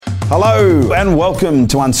Hello and welcome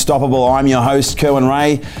to Unstoppable. I'm your host, Kerwin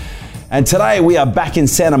Ray. And today we are back in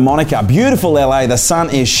Santa Monica, beautiful LA. The sun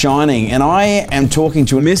is shining and I am talking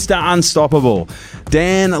to Mr. Unstoppable,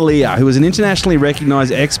 Dan Lier, who is an internationally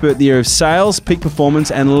recognized expert in the area of sales, peak performance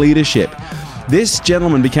and leadership. This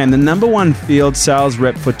gentleman became the #1 field sales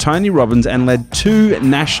rep for Tony Robbins and led 2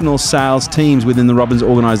 national sales teams within the Robbins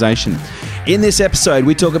organization. In this episode,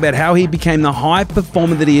 we talk about how he became the high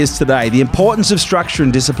performer that he is today, the importance of structure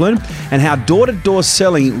and discipline, and how door-to-door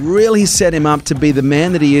selling really set him up to be the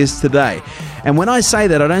man that he is today. And when I say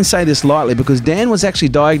that, I don't say this lightly, because Dan was actually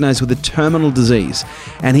diagnosed with a terminal disease.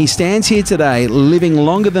 And he stands here today living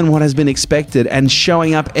longer than what has been expected and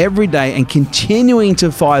showing up every day and continuing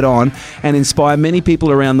to fight on and inspire many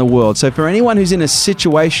people around the world. So for anyone who's in a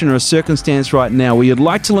situation or a circumstance right now where you'd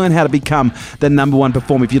like to learn how to become the #1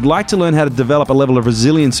 performer, if you'd like to learn how to develop a level of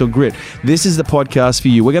resilience or grit, this is the podcast for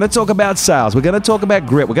you. We're going to talk about sales. We're going to talk about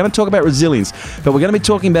grit. We're going to talk about resilience. But we're going to be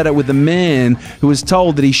talking about it with a man who was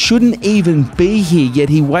told that he shouldn't even be here, yet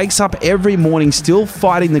he wakes up every morning still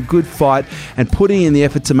fighting the good fight and putting in the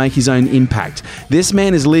effort to make his own impact. This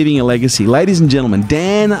man is leaving a legacy. Ladies and gentlemen,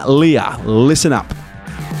 Dan Lier. Listen up.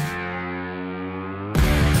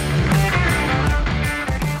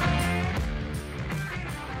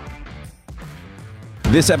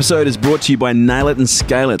 This episode is brought to you by Nail It and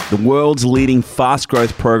Scale It, the world's leading fast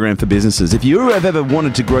growth program for businesses. If you have ever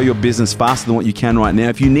wanted to grow your business faster than what you can right now,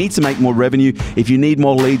 if you need to make more revenue, if you need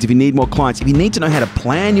more leads, if you need more clients, if you need to know how to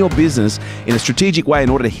plan your business in a strategic way in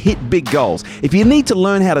order to hit big goals, if you need to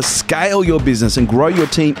learn how to scale your business and grow your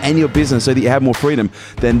team and your business so that you have more freedom,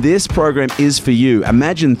 then this program is for you.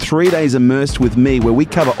 Imagine 3 days immersed with me where we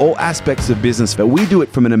cover all aspects of business, but we do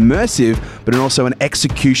it from an immersive but also an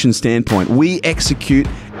execution standpoint. We execute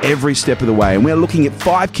every step of the way. And we're looking at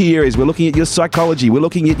 5 key areas. We're looking at your psychology. We're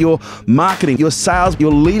looking at your marketing, your sales,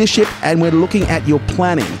 your leadership, and we're looking at your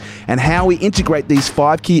planning and how we integrate these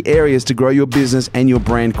 5 key areas to grow your business and your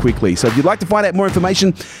brand quickly. So if you'd like to find out more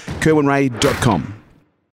information, kerwinray.com.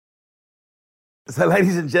 So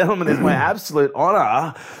ladies and gentlemen, it's my absolute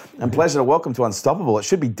honor and pleasure to welcome to Unstoppable. It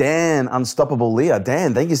should be Dan Unstoppable Lier.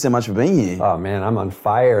 Dan, thank you so much for being here. Oh man, I'm on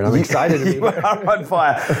fire and I'm excited to be here. You are on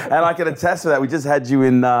fire. And I can attest to that. We just had you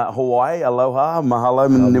in Hawaii. Aloha, mahalo,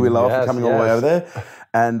 nui loa for coming all the way over there.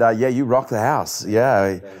 And yeah, you rocked the house.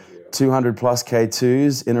 Yeah. 200 plus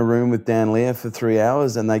K2s in a room with Dan Lier for 3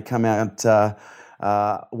 hours and they come out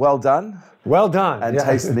well done. Well done. And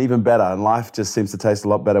tasting even better. And life just seems to taste a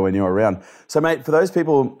lot better when you're around. So, mate, for those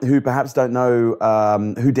people who perhaps don't know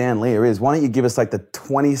who Dan Lier is, why don't you give us like the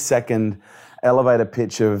 20-second elevator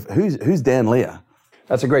pitch of who's Dan Lier?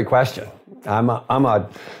 That's a great question. I'm a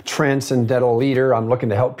transcendental leader. I'm looking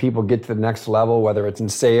to help people get to the next level, whether it's in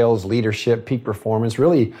sales, leadership, peak performance,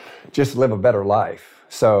 really just live a better life.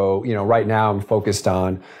 So, right now I'm focused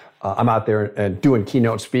on I'm out there doing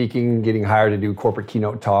keynote speaking, getting hired to do corporate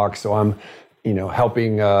keynote talks. So I'm,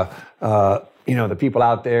 helping, the people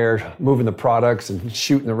out there moving the products and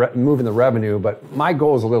moving the revenue. But my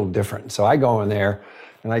goal is a little different. So I go in there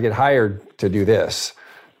and I get hired to do this.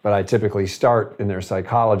 But I typically start in their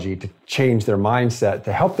psychology to change their mindset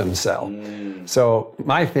to help them sell. So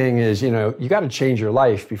my thing is, you got to change your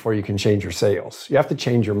life before you can change your sales. You have to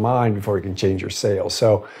change your mind before you can change your sales.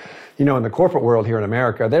 So, in the corporate world here in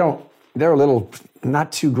America, they're a little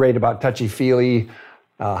not too great about touchy-feely,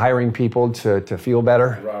 hiring people to feel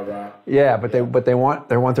better. Right. Yeah, but they want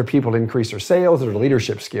their people to increase their sales or their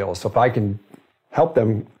leadership skills. So if I can help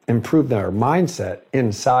them improve their mindset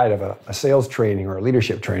inside of a sales training or a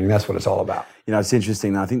leadership training, that's what it's all about. It's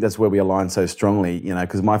interesting. I think that's where we align so strongly,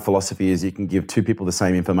 because my philosophy is you can give 2 people the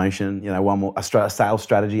same information, one will, a sales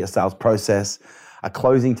strategy, a sales process, a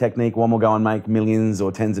closing technique. One will go and make millions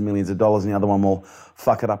or tens of millions of dollars, and the other one will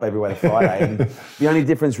fuck it up every way to Friday. And the only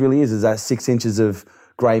difference really is that 6 inches of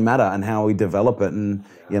grey matter and how we develop it and,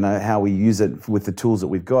 how we use it with the tools that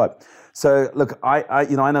we've got. So look, I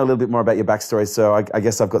know a little bit more about your backstory, so I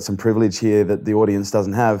guess I've got some privilege here that the audience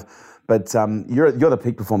doesn't have. But you're the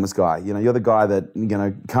peak performance guy. You're the guy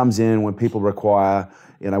that, comes in when people require,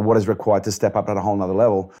 what is required to step up at a whole nother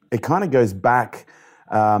level. It kind of goes back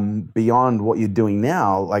beyond what you're doing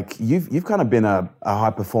now. Like you've kind of been a high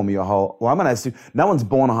performer your whole, I'm going to assume no one's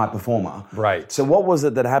born a high performer. Right. So what was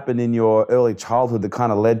it that happened in your early childhood that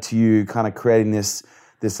kind of led to you kind of creating this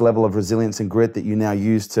level of resilience and grit that you now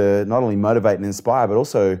use to not only motivate and inspire, but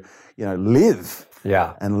also, live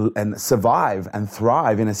and survive and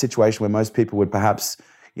thrive in a situation where most people would perhaps,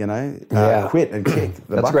 quit and kick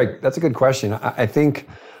the That's bucket? great. That's a good question. I think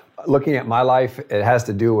looking at my life, it has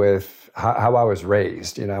to do with how I was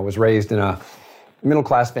raised. I was raised in a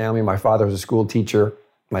middle-class family. My father was a school teacher.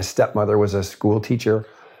 My stepmother was a school teacher.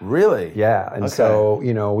 Really? Yeah. And so,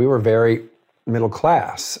 we were very middle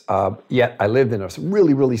class. Yet I lived in a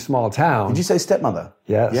really, really small town. Did you say stepmother?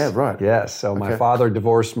 Yes. Yeah, right. Yes. So my father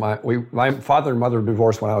divorced, my father and mother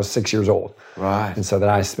divorced when I was 6 years old. Right. And so then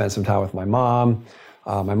I spent some time with my mom.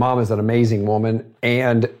 My mom is an amazing woman,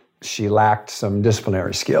 and she lacked some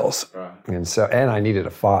disciplinary skills. Right. And I needed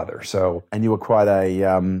a father. So. And you were quite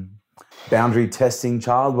a boundary testing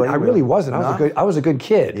child, weren't you? I really wasn't. I was a good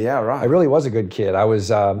kid. Yeah, right. I really was a good kid. I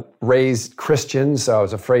was raised Christian, so I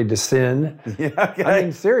was afraid to sin. Yeah, okay. I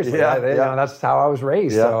mean, seriously, that's how I was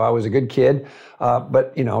raised. Yeah. So I was a good kid,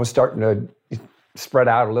 but I was starting to spread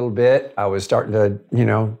out a little bit. I was starting to,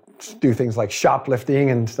 do things like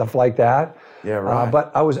shoplifting and stuff like that. Yeah, right.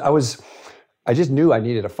 But I just knew I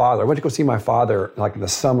needed a father. I went to go see my father like in the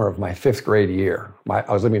summer of my 5th grade year.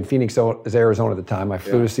 I was living in Phoenix, Arizona at the time. I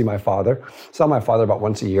flew to see my father. Saw my father about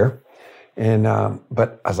once a year. And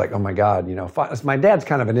but I was like, oh my God, my dad's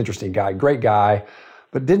kind of an interesting guy, great guy,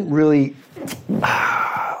 but didn't really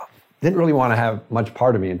want to have much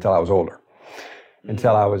part of me until I was older.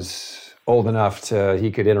 Until I was old enough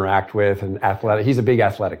he could interact with and athletic. He's a big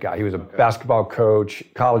athletic guy. He was a basketball coach,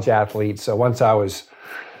 college athlete. So once I was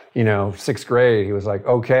 6th grade, he was like,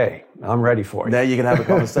 okay, I'm ready for you. Now you can have a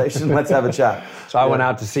conversation. Let's have a chat. So I went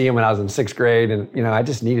out to see him when I was in 6th grade, and, I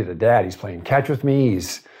just needed a dad. He's playing catch with me.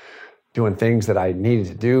 He's doing things that I needed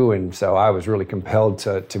to do, and so I was really compelled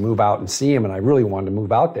to move out and see him, and I really wanted to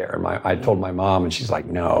move out there. And I told my mom, and she's like,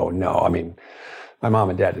 no. I mean, my mom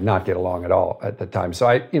and dad did not get along at all at the time. So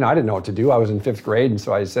I didn't know what to do. I was in 5th grade, and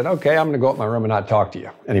so I said, okay, I'm going to go up in my room and not talk to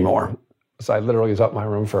you anymore. So I literally was up in my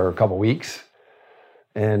room for a couple weeks.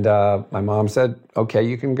 And my mom said, okay,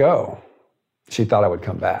 you can go. She thought I would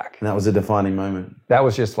come back. And that was a defining moment. That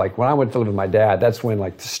was just like, when I went to live with my dad, that's when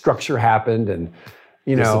like the structure happened and,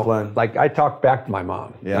 Discipline. like I talked back to my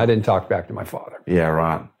mom. Yeah. I didn't talk back to my father. Yeah,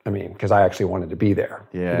 right. I mean, because I actually wanted to be there.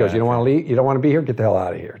 Yeah. He goes, you don't want to leave? You don't want to be here? Get the hell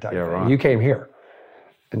out of here. Yeah, right. You came here.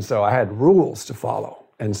 And so I had rules to follow.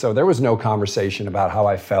 And so there was no conversation about how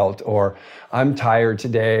I felt, or I'm tired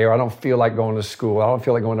today, or I don't feel like going to school, I don't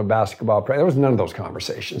feel like going to basketball practice. There was none of those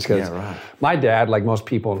conversations. Because my dad, like most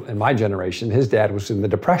people in my generation, his dad was in the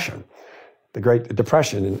Depression, the Great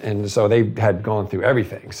Depression. And so they had gone through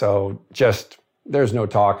everything. So just, there's no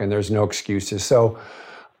talking, there's no excuses. So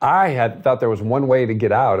I had thought there was one way to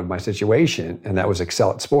get out of my situation, and that was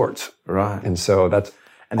excel at sports. Right. And so that's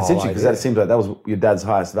And it's interesting because that seems like that was your dad's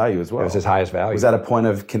highest value as well. It was his highest value. Was that a point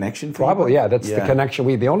of connection for you? Probably, yeah. That's the connection.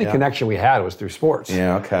 The only connection we had was through sports.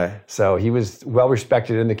 Yeah, okay. So he was well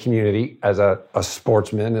respected in the community as a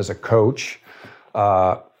sportsman, as a coach.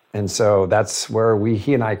 And so that's where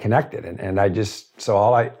he and I connected. And I just,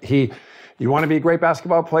 you want to be a great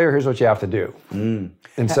basketball player, here's what you have to do.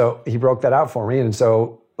 And so he broke that out for me. And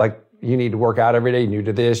so, like, you need to work out every day, you need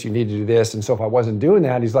to do this, you need to do this. And so if I wasn't doing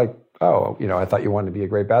that, he's like, oh, I thought you wanted to be a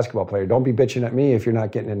great basketball player. Don't be bitching at me if you're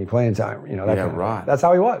not getting any playing time. Right. That's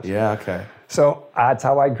how he was. Yeah, okay. So that's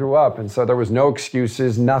how I grew up. And so there was no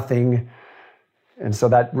excuses, nothing. And so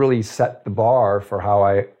that really set the bar for how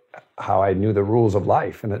I knew the rules of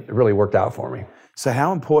life. And it really worked out for me. So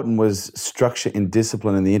how important was structure and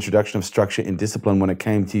discipline and the introduction of structure and discipline when it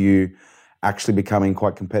came to you actually becoming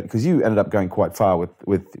quite competitive? Because you ended up going quite far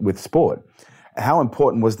with sport. How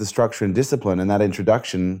important was the structure and discipline and that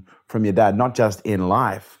introduction from your dad, not just in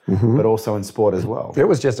life, but also in sport as well? It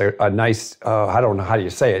was just a nice, I don't know how do you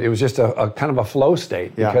say it. It was just a kind of a flow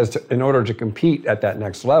state because in order to compete at that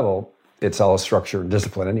next level, it's all structure and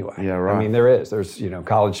discipline anyway. Yeah, right. I mean, there's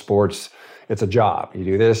college sports, it's a job. You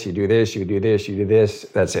do this, you do this, you do this, you do this,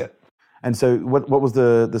 that's it. And so what was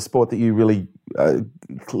the sport that you really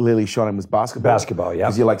clearly shone in was basketball? Basketball, yeah.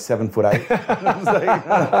 Because you're like 7'8".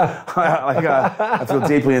 I feel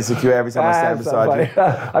deeply insecure every time I stand beside you.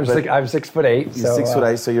 I'm 6'8". You're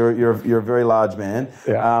 6'8", so you're a very large man.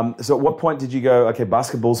 Yeah. So at what point did you go, okay,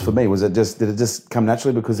 basketball's for me? Did it just come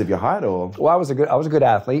naturally because of your height, or? Well, I was a good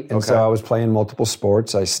athlete, and so I was playing multiple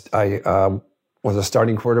sports. I was a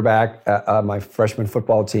starting quarterback at my freshman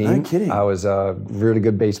football team. No kidding. I was a really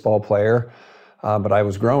good baseball player, but I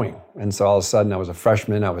was growing. And so all of a sudden I was a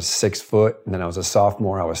freshman, I was 6 foot, and then I was a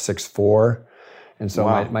sophomore, I was 6'4". And so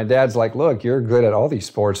my dad's like, look, you're good at all these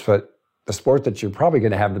sports, but the sport that you're probably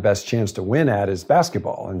going to have the best chance to win at is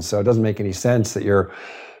basketball. And so it doesn't make any sense that you're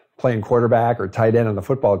playing quarterback or tight end on the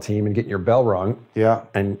football team and getting your bell rung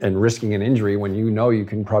and risking an injury when you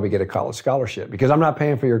can probably get a college scholarship. Because I'm not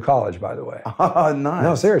paying for your college, by the way. Oh, nice.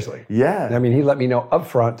 No, seriously. Yeah. I mean, he let me know up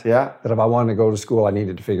front that if I wanted to go to school, I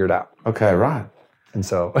needed to figure it out. Okay, right. And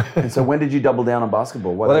so... And so when did you double down on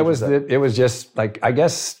basketball? Well, it was just like, I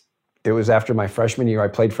guess it was after my freshman year, I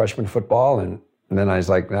played freshman football, and then I was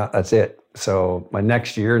like, nah, that's it. So my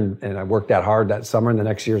next year, and I worked that hard that summer, and the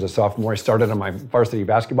next year as a sophomore, I started on my varsity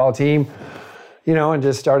basketball team, and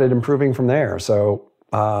just started improving from there. So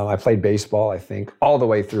I played baseball, I think, all the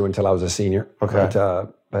way through until I was a senior. Okay.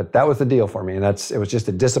 But that was the deal for me, and it was just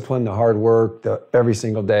the discipline, the hard work, every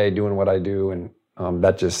single day doing what I do, and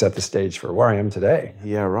that just set the stage for where I am today.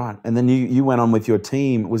 Yeah, right. And then you went on with your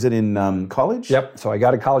team. Was it in college? Yep. So I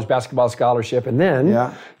got a college basketball scholarship, and then,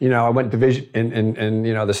 I went division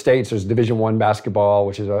in the States. There's Division I basketball,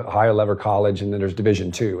 which is a higher level college, and then there's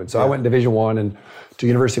Division II. And so I went Division I and to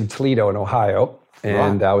University of Toledo in Ohio.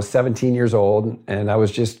 And I was 17 years old, and I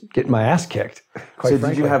was just getting my ass kicked. So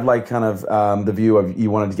did you have the view of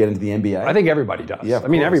you wanted to get into the NBA? I think everybody does. Yeah,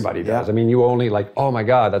 everybody does. I mean, you only oh my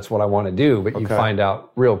God, that's what I want to do. But you find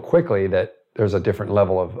out real quickly that there's a different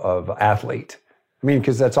level of athlete. I mean,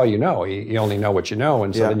 because that's all you know. You only know what you know.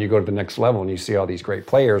 And so then you go to the next level and you see all these great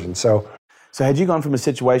players. And so had you gone from a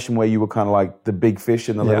situation where you were kind of like the big fish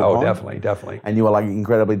in the little pond? Definitely. And you were like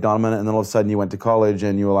incredibly dominant, and then all of a sudden you went to college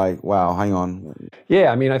and you were like, wow, hang on.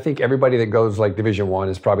 Yeah, I mean, I think everybody that goes like Division I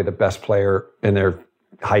is probably the best player in their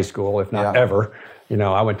high school, if not ever.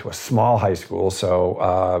 I went to a small high school, so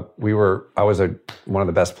I was one of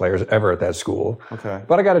the best players ever at that school. Okay.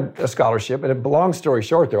 But I got a scholarship, and long story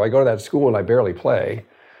short, though, I go to that school and I barely play.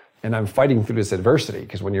 And I'm fighting through this adversity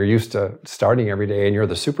because when you're used to starting every day and you're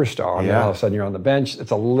the superstar, and then all of a sudden you're on the bench,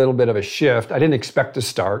 it's a little bit of a shift. I didn't expect to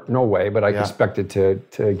start, no way, but I expected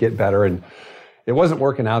to get better, and it wasn't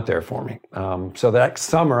working out there for me. So that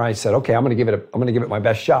summer, I said, okay, I'm going to give it my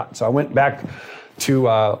best shot. So I went back to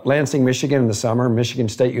Lansing, Michigan in the summer, Michigan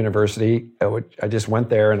State University. I just went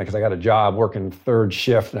there, and because I got a job working third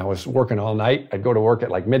shift, and I was working all night. I'd go to work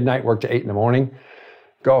at like midnight, work to 8 a.m.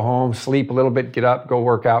 Go home, sleep a little bit, get up, go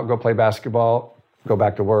work out, go play basketball, go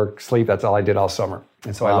back to work, sleep. That's all I did all summer.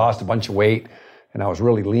 And so I lost a bunch of weight, and I was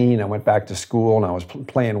really lean. I went back to school, and I was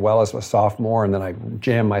playing well as a sophomore, and then I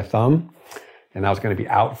jammed my thumb, and I was going to be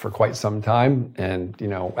out for quite some time. And,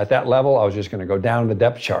 at that level, I was just going to go down the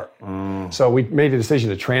depth chart. So we made a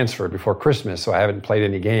decision to transfer before Christmas, so I haven't played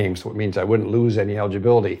any games, so it means I wouldn't lose any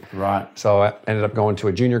eligibility. Right. So I ended up going to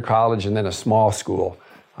a junior college and then a small school.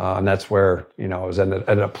 And that's where, I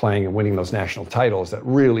ended up playing and winning those national titles that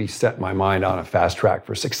really set my mind on a fast track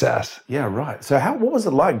for success. Yeah, right. So what was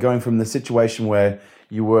it like going from the situation where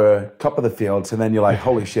you were top of the field to then you're like,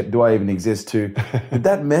 holy shit, do I even exist to, did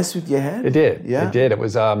that mess with your head? It did. Yeah? It did. It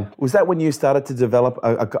was... Was that when you started to develop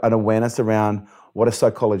an awareness around what a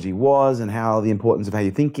psychology was and how the importance of how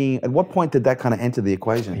you're thinking? At what point did that kind of enter the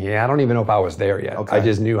equation? Yeah, I don't even know if I was there yet. Okay. I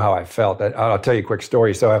just knew how I felt. I'll tell you a quick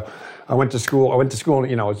story. So I went to school.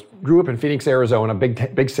 Grew up in Phoenix, Arizona,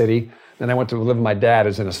 big city. Then I went to live with my dad,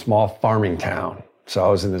 who's in a small farming town. So I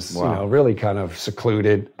was in this, really kind of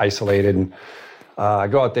secluded, isolated, and I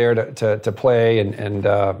go out there to play, and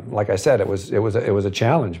like I said, it was a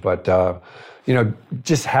challenge. But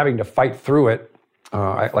just having to fight through it.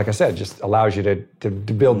 Like I said, just allows you to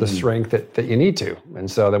build the strength that you need to.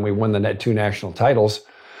 And so then we won the 2 national titles.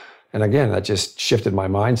 And again, that just shifted my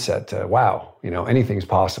mindset to, wow, anything's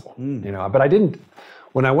possible. But I didn't,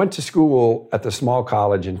 when I went to school at the small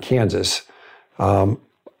college in Kansas,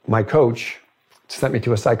 my coach sent me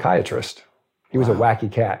to a psychiatrist. He was a wacky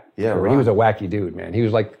cat. Yeah, right. He was a wacky dude, man. He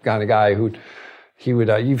was like the kind of guy who... He would,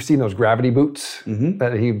 you've seen those gravity boots? Mm-hmm.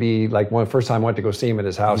 That he'd be like, first time I went to go see him at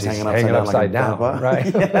his house, he's hanging upside down, right?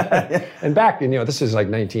 Yeah. And back then, this is like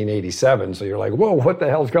 1987, so you're like, whoa, what the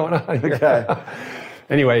hell's going on here? Okay.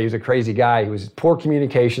 Anyway, he was a crazy guy. He was poor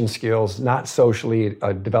communication skills, not socially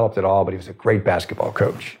developed at all, but he was a great basketball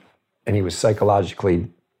coach. And he was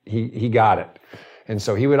psychologically, he got it. And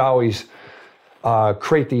so he would always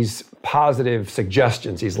create these positive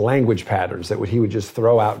suggestions, these language patterns that he would just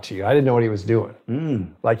throw out to you. I didn't know what he was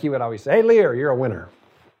doing. Like he would always say, hey, Lier, you're a winner.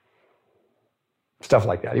 Stuff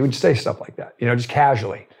like that. He would say stuff like that, just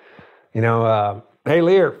casually. Hey,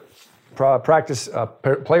 Lier,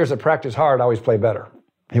 players that practice hard always play better.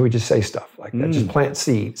 He would just say stuff like that, just plant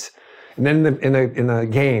seeds. And then in the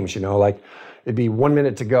games, it'd be 1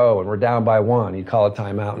 minute to go and we're down by 1. He'd call a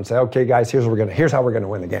timeout and say, okay, guys, here's how we're gonna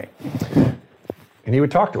win the game. And he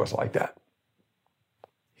would talk to us like that.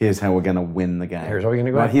 Here's how we're going to win the game. Here's how we're going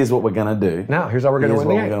to go. Right, here's what we're going to do. Now, here's how we're going to win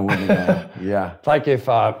the game. Here's what we're going to win the game. Yeah. It's like if,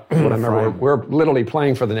 I remember, we're literally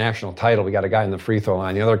playing for the national title. We got a guy in the free throw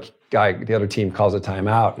line. The other team calls a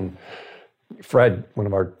timeout, and Fred, one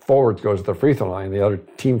of our forwards, goes to the free throw line. The other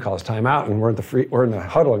team calls timeout, and we're in the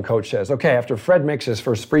huddle, and coach says, okay, after Fred makes his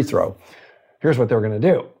first free throw, here's what they're going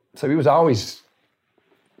to do. So he was always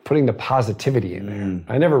putting the positivity in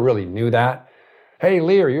there. I never really knew that. hey,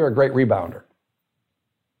 Lier, you're a great rebounder.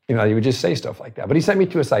 You know, he would just say stuff like that. But he sent me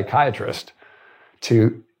to a psychiatrist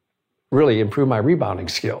to really improve my rebounding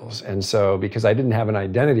skills. And so, because I didn't have an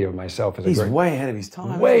identity of myself as He's way ahead of his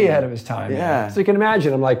time. Way ahead of his time. Yeah. Man. So you can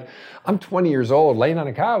imagine, I'm 20 years old, laying on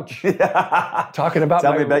a couch, talking about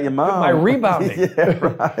Tell me about your mom. My rebounding. Yeah,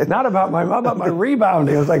 right. Not about my mom, about my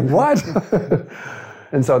rebounding. I was like, what?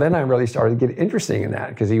 And so then I really started to get interesting in that,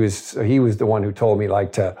 because he was the one who told me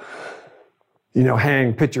to,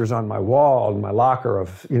 hang pictures on my wall in my locker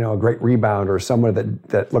of, a great rebounder, or someone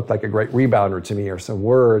that looked like a great rebounder to me, or some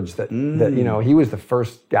words that he was the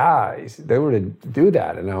first guy they were to do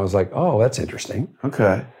that. And I was like, oh, that's interesting.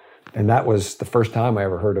 Okay. And that was the first time I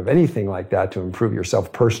ever heard of anything like that to improve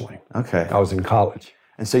yourself personally. Okay. I was in college.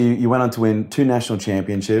 And so you went on to win 2 national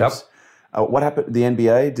championships. Yep. What happened? The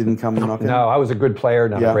NBA didn't come knocking? No, I was a good player,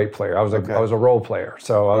 not a great player. I was a role player.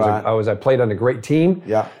 So I played on a great team.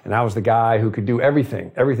 Yeah. And I was the guy who could do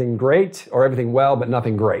everything great, or everything well, but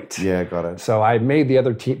nothing great. Yeah, got it. So I made the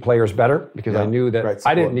other players better, because I knew that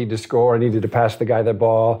I didn't need to score. I needed to pass the guy the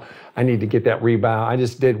ball. I needed to get that rebound. I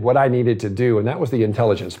just did what I needed to do, and that was the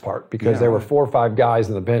intelligence part, because there were 4 or 5 guys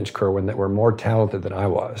in the bench, Kerwin, that were more talented than I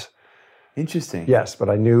was. Interesting. Yes, but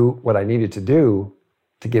I knew what I needed to do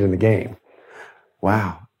to get in the game.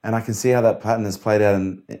 Wow. And I can see how that pattern has played out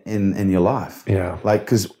in your life. Yeah.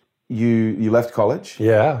 Because you left college.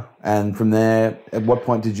 Yeah. And from there, at what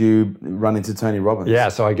point did you run into Tony Robbins? Yeah,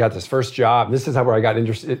 so I got this first job. This is where I got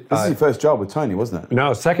interested. This is your first job with Tony, wasn't it?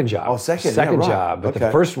 No, second job. Oh, second. Second right. job. But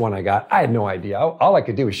the first one I got, I had no idea. All I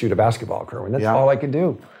could do was shoot a basketball, Kerwin. That's all I could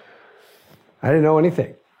do. I didn't know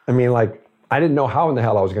anything. I didn't know how in the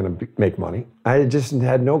hell I was going to make money. I just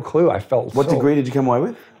had no clue. I felt What degree did you come away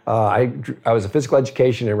with? I was a physical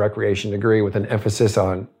education and recreation degree with an emphasis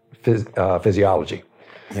on physiology.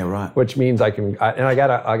 Yeah, right. Which means I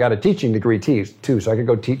got a teaching degree too, so I could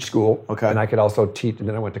go teach school. Okay. And I could also teach, and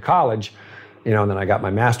then I went to college, and then I got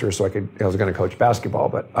my master's, so I was going to coach basketball.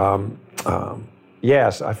 But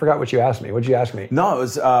yes, I forgot what you asked me. What did you ask me? No, it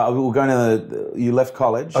was we were going to you left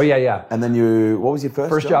college. Oh yeah. And then what was your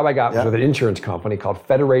first job I got was with an insurance company called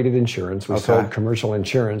Federated Insurance. We sold commercial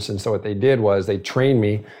insurance, and so what they did was they trained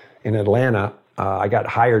me in Atlanta. I got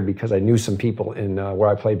hired because I knew some people in where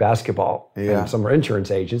I played basketball. Yeah. And some were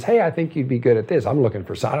insurance agents. Hey, I think you'd be good at this. I'm looking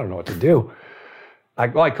for I don't know what to do.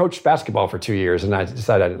 I coached basketball for 2 years, and I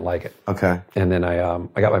decided I didn't like it. Okay. And then I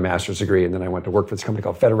got my master's degree, and then I went to work for this company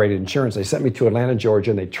called Federated Insurance. They sent me to Atlanta, Georgia,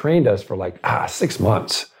 and they trained us for 6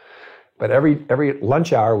 months. But every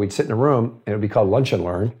lunch hour, we'd sit in a room, and it would be called Lunch and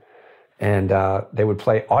Learn, and they would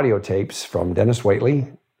play audio tapes from Dennis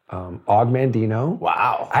Waitley, Og Mandino.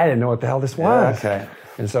 Wow. I didn't know what the hell this was. Yeah, okay.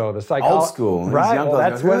 And so the Old school. Right. Well,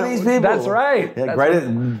 that's who are these people? That's right. Yeah,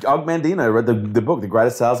 Og Mandino read the book, The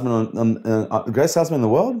Greatest Salesman the Greatest Salesman in the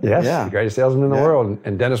World? Yes, yeah. The Greatest Salesman in the World.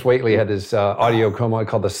 And Dennis Waitley had this audio coma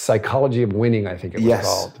called The Psychology of Winning, I think it was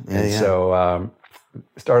called. So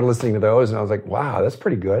started listening to those, and I was like, wow, that's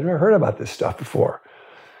pretty good. I've never heard about this stuff before.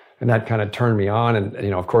 And that kind of turned me on.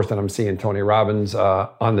 And of course, then I'm seeing Tony Robbins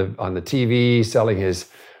on the TV selling his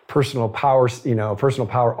personal power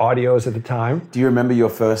audios at the time. Do you remember your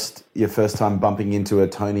first time bumping into a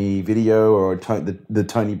Tony video or the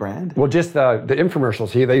Tony brand? Well, just the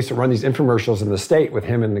infomercials. They used to run these infomercials in the state with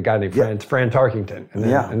him and the guy named Fran Tarkington,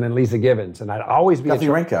 and then Lisa Gibbons. And I'd always be Duffy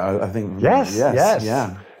Renko, I think. Yes.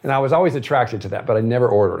 Yeah. And I was always attracted to that, but I never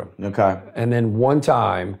ordered them. Okay. And then one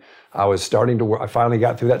time, I was starting to work. I finally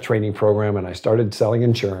got through that training program, and I started selling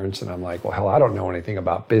insurance. And I'm like, well, hell, I don't know anything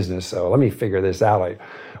about business, so let me figure this out. I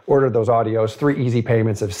ordered those audios, 3 easy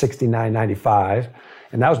payments of $69.95.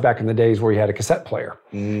 And that was back in the days where you had a cassette player.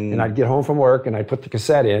 And I'd get home from work, and I'd put the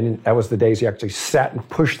cassette in, and that was the days you actually sat and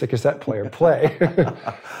pushed the cassette player play.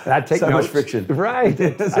 And I'd take notes. So much friction. Right.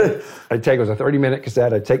 I'd take, it was a 30-minute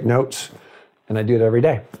cassette, I'd take notes, and I'd do it every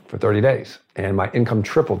day for 30 days. And my income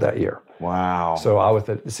tripled that year. Wow. So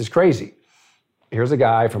this is crazy. Here's a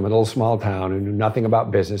guy from a little small town who knew nothing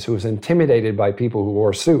about business, who was intimidated by people who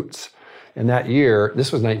wore suits. And that year,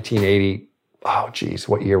 this was 1980. Oh, geez,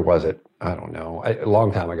 what year was it? I don't know. A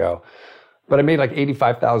long time ago. But I made like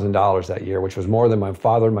 $85,000 that year, which was more than my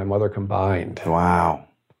father and my mother combined. Wow.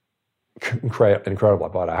 Incredible. I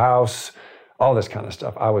bought a house, all this kind of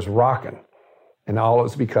stuff. I was rocking. And all it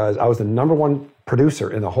was because I was the #1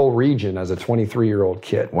 producer in the whole region as a 23-year-old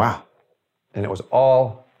kid. Wow. And it was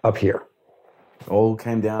all up here. All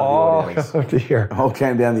came down all the audios. Up to here. All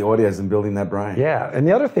came down the audios and building that brain. Yeah. And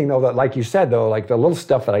the other thing, though, that like you said, though, like the little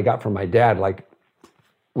stuff that I got from my dad, like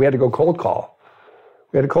we had to go cold call.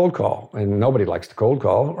 We had a cold call, and nobody likes to cold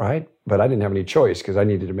call, right? but I didn't have any choice because I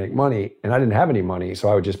needed to make money, and I didn't have any money, so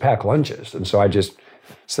I would just pack lunches. And so I just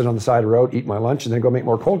sit on the side of the road, eat my lunch, and then go make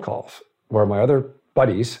more cold calls. Where my other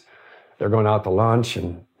buddies, they're going out to lunch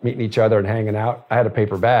and meeting each other and hanging out. I had a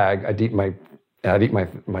paper bag. I'd eat my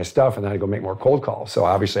stuff, and then I'd go make more cold calls. So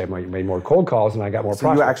obviously I made more cold calls, and I got more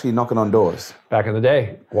So you were actually knocking on doors? Back in the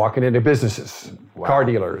day, walking into businesses, car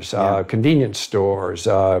dealers, convenience stores.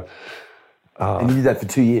 And you did that for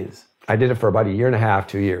 2 years? I did it for about a year and a half,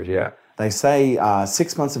 2 years, yeah. They say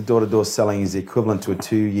 6 months of door-to-door selling is equivalent to a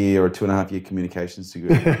 2-year or 2.5-year communications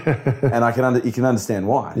degree. And you can understand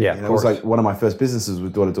why. Yeah, it was like one of my first businesses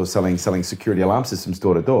was door-to-door selling security alarm systems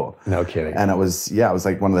door-to-door. No kidding. And it was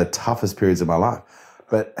like one of the toughest periods of my life.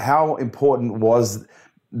 But how important was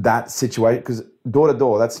that situation? Because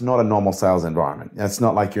door-to-door, that's not a normal sales environment. It's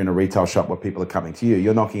not like you're in a retail shop where people are coming to you.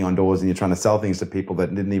 You're knocking on doors and you're trying to sell things to people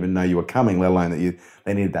that didn't even know you were coming, let alone that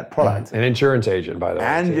they needed that product. An insurance agent, by the way.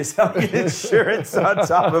 And you're selling insurance on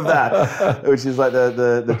top of that, which is like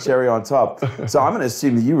the cherry on top. So I'm going to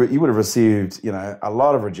assume that you would have received, a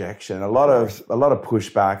lot of rejection, a lot of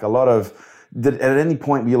pushback, at any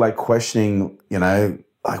point were you like questioning,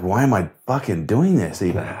 like, why am I fucking doing this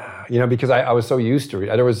even? Because I was so used to it.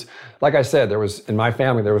 There was, like I said, in my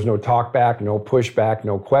family, there was no talk back, no pushback,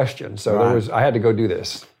 no question. So I had to go do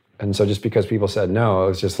this. And so just because people said no, it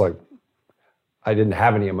was just like, I didn't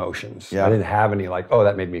have any emotions. Yeah. I didn't have any like, oh,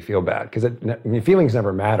 that made me feel bad. Because feelings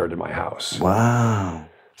never mattered in my house. Wow.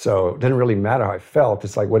 So it didn't really matter how I felt.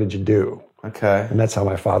 It's like, what did you do? Okay. And that's how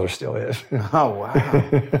my father still is. Oh,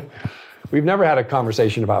 wow. We've never had a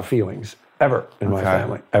conversation about feelings, ever, in my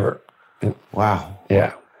family, ever. Wow.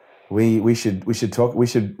 Yeah. We should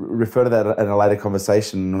refer to that in a later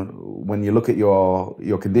conversation when you look at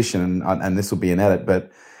your condition, and this will be an edit, but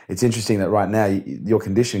it's interesting that right now your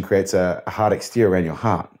condition creates a hard exterior around your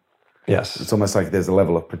heart. Yes. It's almost like there's a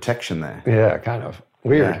level of protection there. Yeah, kind of.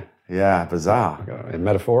 Weird. Yeah, bizarre. And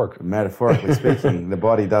metaphorically speaking, the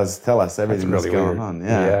body does tell us everything that's going on.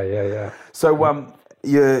 Yeah. So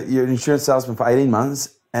you're an insurance salesman for 18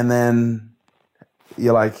 months, and then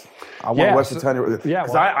you're like, I want to work for Tony Robbins. Yeah,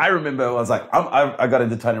 because I remember I was like, I got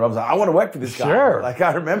into Tony Robbins. I want to work for this guy. Sure. Like,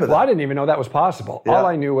 I remember that. Well, I didn't even know that was possible. Yeah. All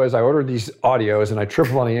I knew was I ordered these audios and I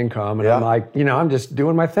tripled on the income. And I'm like, I'm just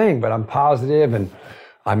doing my thing, but I'm positive. And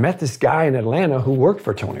I met this guy in Atlanta who worked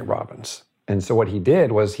for Tony Robbins. And so what he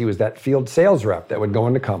did was he was that field sales rep that would go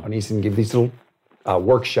into companies and give these little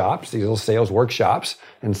workshops, these little sales workshops,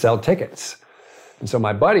 and sell tickets. And so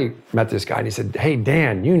my buddy met this guy and he said, hey,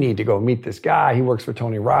 Dan, you need to go meet this guy. He works for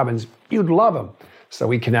Tony Robbins. You'd love him. So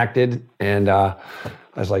we connected and I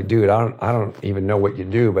was like, dude, I don't even know what you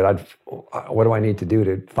do, but what do I need to do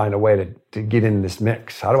to find a way to get in this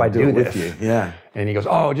mix? How do I do this? With you. Yeah. And he goes,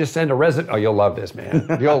 oh, just send a resume. Oh, you'll love this, man.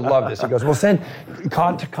 You'll love this. He goes, well,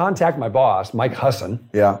 contact my boss, Mike Husson.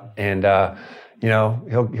 Yeah. And,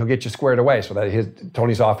 he'll get you squared away. So that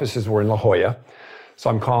Tony's offices were in La Jolla. So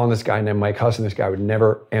I'm calling this guy named Mike Husson. This guy would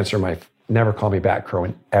never never call me back,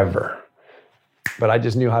 Kerwin, ever. But I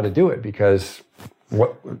just knew how to do it because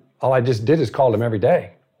all I just did is called him every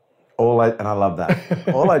day. And I love that.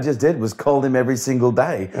 All I just did was called him every single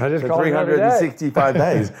day I just for called 365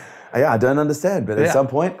 days. Yeah, I don't understand, but at some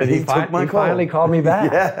point he took my call. He finally called me back.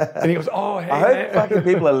 Yeah. And he goes, oh, hey, I hope fucking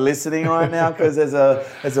people are listening right now because there's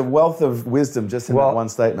a wealth of wisdom just in that one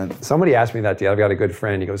statement. Somebody asked me that the other day. I've got a good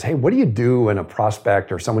friend. He goes, hey, what do you do when a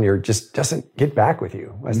prospect or someone here just doesn't get back with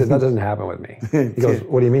you? I said, that doesn't happen with me. He goes,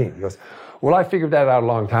 what do you mean? He goes, well, I figured that out a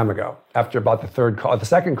long time ago. After about the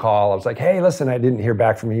second call, I was like, hey, listen, I didn't hear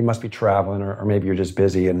back from you. You must be traveling or maybe you're just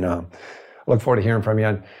busy. And look forward to hearing from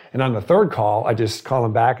you. And on the third call, I just call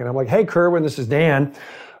him back and I'm like, hey, Kerwin, this is Dan.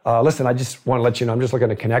 Listen, I just want to let you know, I'm just looking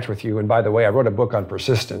to connect with you. And by the way, I wrote a book on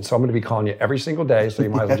persistence. So I'm going to be calling you every single day. So you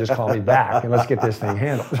might as well just call me back and let's get this thing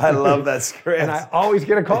handled. I love that script. And I always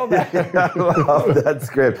get a call back. I love that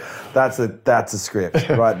script. That's a script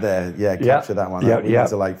right there. Yeah, capture that one. We need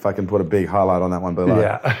to like fucking put a big highlight on that one below.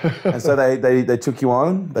 Yeah. And so they took you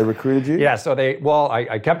on? They recruited you? Yeah, so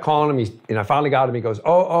I kept calling him. And I finally got him. He goes,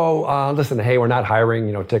 listen, hey, we're not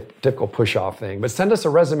hiring, typical push-off thing. But send us a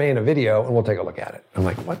resume and a video and we'll take a look at it. I'm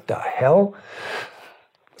like, what the hell?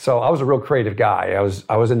 So I was a real creative guy. I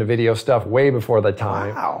was into video stuff way before the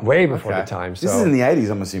time. Wow. Way before the time. So. This is in the 80s,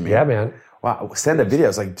 I'm assuming. Yeah, man. Wow. Send a video.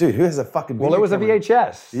 It's like, dude, who has a fucking video? Well, it was camera? a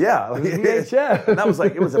VHS. Yeah. It was a VHS. And that was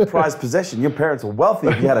like, it was a prized possession. Your parents were wealthy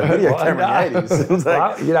if you had a video camera in the 80s. It was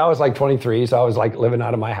like, I was like 23, so I was like living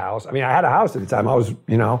out of my house. I mean, I had a house at the time. I was,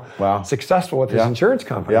 successful with this insurance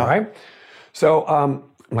company, right? So,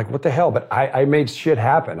 I'm like, what the hell? But I made shit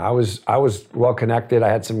happen. I was well connected. I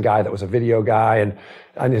had some guy that was a video guy,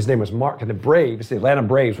 and his name was Mark. And the Atlanta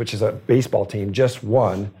Braves, which is a baseball team, just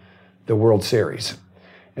won the World Series.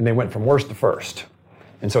 And they went from worst to first.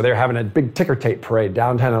 And so they're having a big ticker tape parade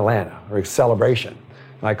downtown Atlanta, or a celebration.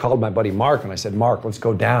 And I called my buddy Mark and I said, Mark, let's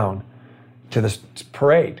go down to this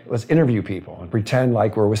parade. Let's interview people and pretend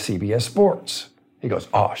like we're with CBS Sports. He goes,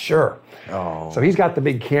 oh, sure. Oh. So he's got the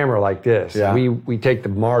big camera like this. Yeah. We take the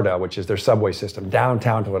MARTA, which is their subway system,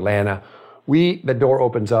 downtown to Atlanta. The door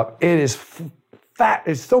opens up. It is fat.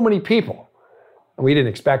 It's so many people. And we didn't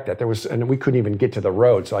expect that. And we couldn't even get to the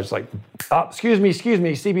road. So I was like, oh, excuse me,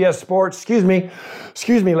 CBS Sports, excuse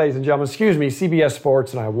me, ladies and gentlemen, excuse me, CBS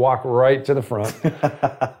Sports. And I walk right to the front.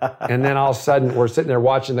 And then all of a sudden, we're sitting there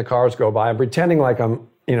watching the cars go by. I'm pretending like I'm,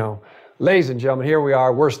 ladies and gentlemen, here we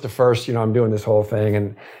are, worst to first, I'm doing this whole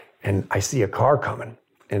thing. And I see a car coming.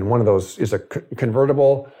 And one of those is a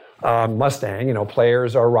convertible Mustang,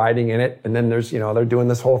 players are riding in it. And then there's, they're doing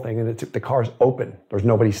this whole thing. And the car's open. There's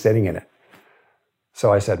nobody sitting in it.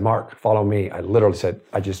 So I said, Mark, follow me. I literally said,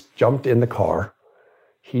 I just jumped in the car.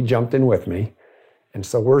 He jumped in with me. And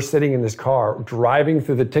so we're sitting in this car, driving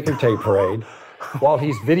through the ticker tape parade while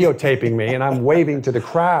he's videotaping me and I'm waving to the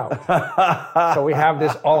crowd. So we have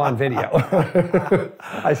this all on video.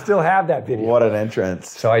 I still have that video. What an entrance.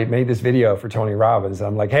 So I made this video for Tony Robbins.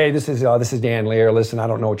 I'm like, hey, this is Dan Lier. Listen, I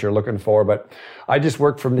don't know what you're looking for, but I just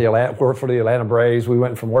worked for the Atlanta Braves. We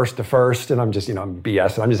went from worst to first, and I'm just, I'm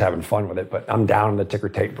BS, and I'm just having fun with it, but I'm down in the ticker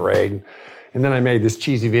tape parade. And then I made this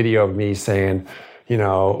cheesy video of me saying,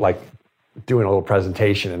 like doing a little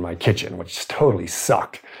presentation in my kitchen, which totally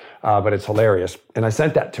sucked. But it's hilarious. And I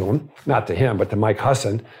sent that to him, not to him, but to Mike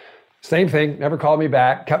Husson. Same thing, never called me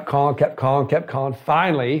back, kept calling.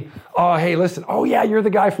 Finally, oh, hey, listen, oh yeah, you're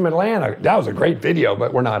the guy from Atlanta. That was a great video,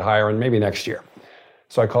 but we're not hiring, maybe next year.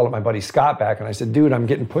 So I called up my buddy Scott back and I said, dude, I'm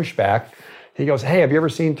getting pushback. He goes, hey, have you ever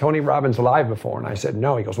seen Tony Robbins live before? And I said,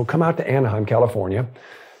 no. He goes, well, come out to Anaheim, California.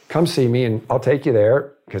 Come see me and I'll take you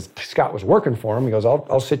there, because Scott was working for him. He goes,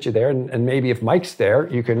 I'll sit you there, and maybe if Mike's there,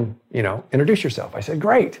 you can, introduce yourself. I said,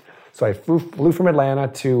 great. So I flew from Atlanta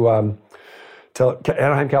to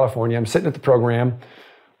Anaheim, California. I'm sitting at the program.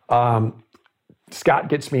 Scott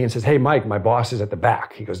gets me and says, hey, Mike, my boss is at the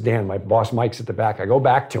back. He goes, Dan, my boss Mike's at the back. I go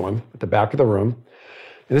back to him at the back of the room.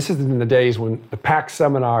 And this is in the days when the PAC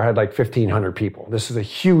seminar had like 1,500 people. This is a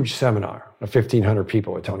huge seminar of 1,500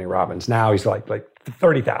 people with Tony Robbins. Now he's like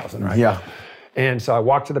 30,000, right? Yeah. And so I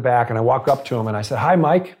walked to the back and I walk up to him and I said, hi,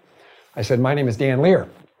 Mike. I said, my name is Dan Lier.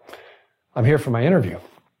 I'm here for my interview.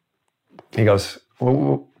 He goes,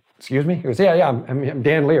 well, excuse me? He goes, yeah, I'm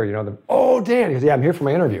Dan Lier. Oh, Dan. He goes, yeah, I'm here for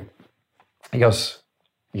my interview. He goes,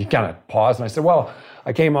 you kind of paused. And I said, well,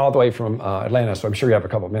 I came all the way from Atlanta, so I'm sure you have a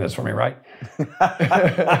couple of minutes for me, right?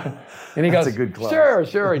 And he goes, That's a good class.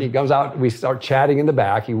 Sure. And he comes out, we start chatting in the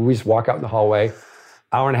back. We just walk out in the hallway.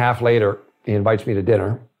 Hour and a half later, he invites me to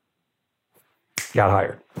dinner. Got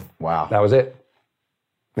hired. Wow. That was it.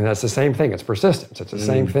 And that's the same thing. It's persistence. It's the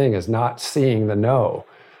same thing as not seeing the no,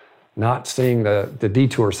 not seeing the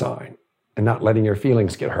detour sign, and not letting your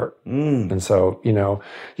feelings get hurt. And so,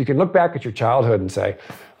 you can look back at your childhood and say,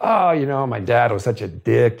 oh, my dad was such a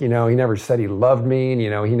dick. He never said he loved me.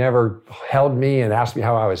 And, he never held me and asked me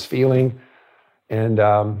how I was feeling. And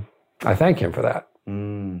I thank him for that.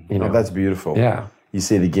 Oh, that's beautiful. Yeah. You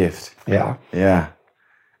see the gift. Yeah. Yeah.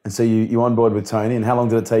 And so you on board with Tony, and how long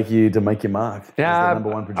did it take you to make your mark as the number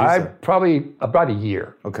one producer? I probably about a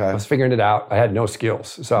year. Okay. I was figuring it out. I had no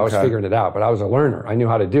skills, so I was figuring it out, but I was a learner. I knew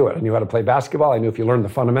how to do it. I knew how to play basketball. I knew if you learn the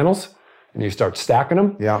fundamentals and you start stacking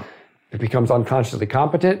them, it becomes unconsciously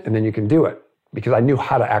competent, and then you can do it, because I knew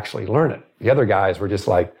how to actually learn it. The other guys were just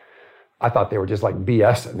like, I thought they were just like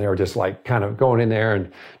BSing. They were just like kind of going in there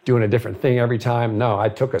and doing a different thing every time. No, I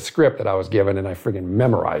took a script that I was given and I friggin'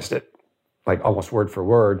 memorized it, like almost word for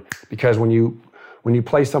word, because when you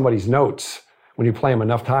play somebody's notes, when you play them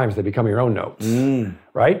enough times, they become your own notes,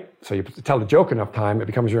 right? So you tell the joke enough time, it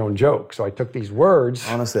becomes your own joke. So I took these words.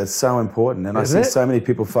 Honestly, it's so important. And I see so many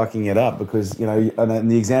people fucking it up because, and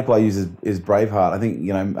the example I use is Braveheart. I think,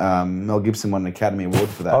 Mel Gibson won an Academy Award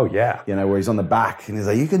for that. Oh, yeah. Where he's on the back and he's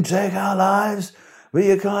like, you can take our lives, but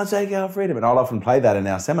you can't take our freedom. And I'll often play that in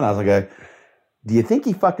our seminars. I go, do you think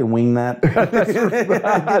he fucking winged that? Do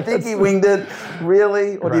you think he winged it,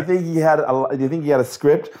 really, or do you think he had a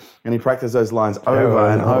script and he practiced those lines over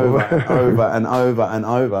and over and over and over and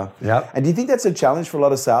over? Yep. And do you think that's a challenge for a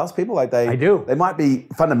lot of salespeople? I do. They might be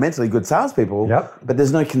fundamentally good salespeople, but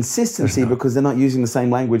there's no consistency because they're not using the same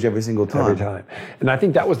language every single time. Every time. And I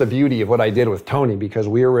think that was the beauty of what I did with Tony, because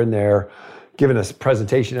we were in there giving us a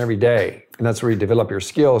presentation every day. And that's where you develop your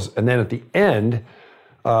skills. And then at the end,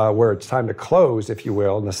 where it's time to close, if you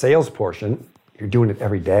will, in the sales portion, you're doing it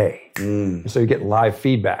every day. So you get live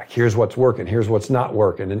feedback. Here's what's working. Here's what's not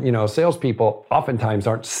working. And salespeople oftentimes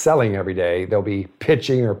aren't selling every day. They'll be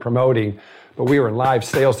pitching or promoting, but we were in live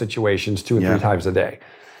sales situations 2 and 3 times a day.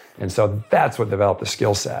 And so that's what developed the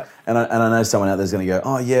skill set. And I know someone out there's going to go,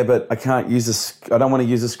 oh yeah, but I can't use this. I don't want to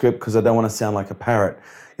use a script because I don't want to sound like a parrot.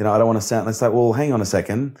 I don't want to sound. It's like, well, hang on a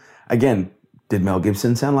second. Again, did Mel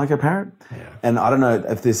Gibson sound like a parrot? Yeah. And I don't know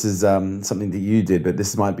if this is something that you did, but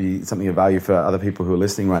this might be something of value for other people who are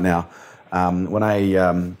listening right now. When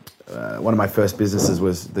one of my first businesses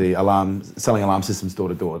was selling alarm systems door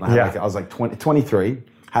to door. And I was like 23.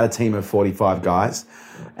 Had a team of 45 guys.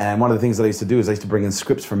 And one of the things that I used to do is I used to bring in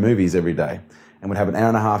scripts from movies every day. And we'd have an hour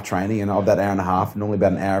and a half training, and of that hour and a half, normally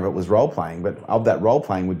about an hour of it was role playing. But of that role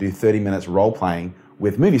playing, we'd do 30 minutes role playing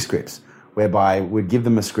with movie scripts, whereby we'd give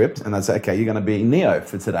them a script and they'd say, okay, you're going to be Neo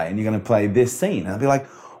for today and you're going to play this scene. And I'd be like,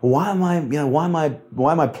 why am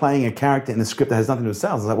I playing a character in a script that has nothing to do with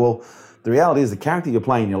sales? I was like, well, the reality is the character you're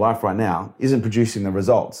playing in your life right now isn't producing the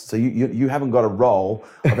results. So you haven't got a role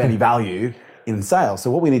of any value in sales. So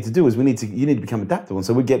what we need to do is you need to become adaptable. And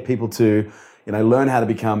so we get people to, learn how to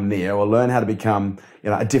become Neo or learn how to become,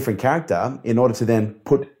 a different character in order to then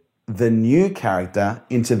put the new character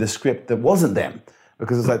into the script that wasn't them.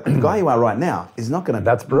 Because it's like, the guy you are right now is not going to...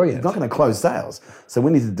 That's brilliant. He's not going to close sales. So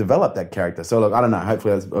we need to develop that character. So look, I don't know,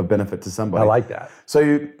 hopefully that's of benefit to somebody. I like that. So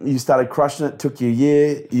you started crushing it, took you a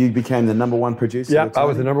year, you became the #1 producer? Yeah, I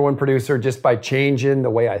was the #1 producer just by changing the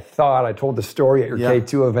way I thought. I told the story at your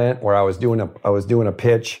K2 event where I was doing a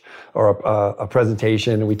pitch or a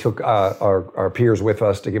presentation, and we took our peers with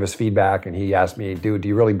us to give us feedback, and he asked me, dude, do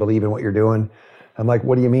you really believe in what you're doing? I'm like,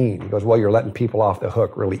 what do you mean? He goes, well, you're letting people off the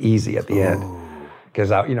hook really easy at the end. Because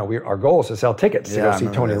our goal is to sell tickets to go see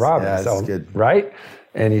Tony Robbins. Yeah, that's good. Right?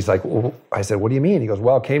 And he's like, well, I said, what do you mean? He goes,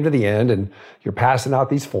 well, it came to the end and you're passing out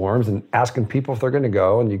these forms and asking people if they're going to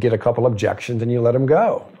go, and you get a couple objections and you let them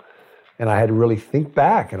go. And I had to really think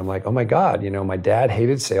back, and I'm like, oh my God, my dad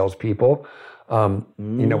hated salespeople.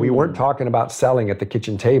 We weren't talking about selling at the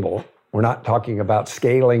kitchen table. We're not talking about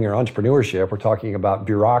scaling or entrepreneurship. We're talking about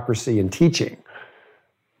bureaucracy and teaching.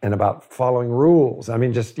 And about following rules. I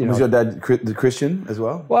mean, just Was your dad Christian as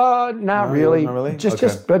well? Well, not really. Not really. Just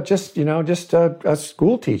a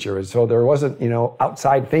school teacher. So there wasn't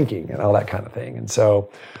outside thinking and all that kind of thing. And so,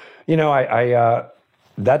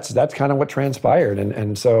 that's kind of what transpired.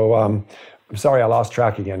 And so I'm sorry I lost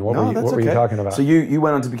track again. What were you talking about? So you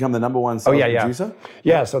went on to become the #1 sales producer?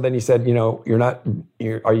 Yeah. So then he said, do you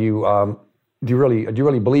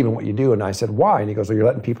really believe in what you do? And I said, why? And he goes, well, you're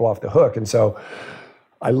letting people off the hook. And so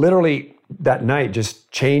I literally that night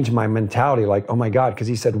just changed my mentality, like, oh my God, because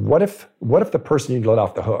he said, what if the person you let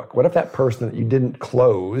off the hook, what if that person that you didn't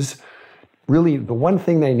close, really the one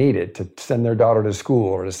thing they needed to send their daughter to school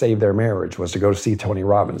or to save their marriage was to go see Tony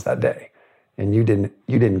Robbins that day, and you didn't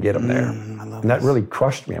get them there. And that really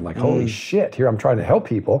crushed me. I'm like, holy shit, here I'm trying to help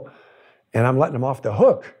people, and I'm letting them off the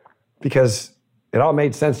hook, because it all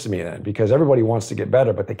made sense to me then, because everybody wants to get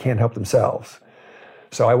better, but they can't help themselves.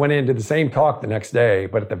 So I went into the same talk the next day,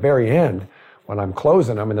 but at the very end, when I'm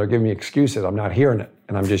closing them and they're giving me excuses, I'm not hearing it.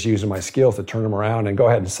 And I'm just using my skills to turn them around and go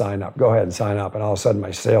ahead and sign up. And all of a sudden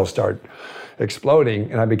my sales start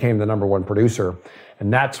exploding, and I became the #1 producer.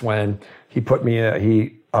 And that's when he put me,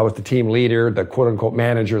 I was the team leader, the quote unquote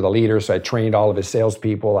manager, the leader. So I trained all of his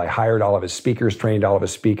salespeople. I hired all of his speakers, trained all of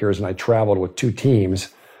his speakers, and I traveled with 2 teams,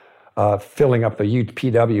 filling up the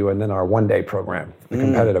UPW and then our one-day program, the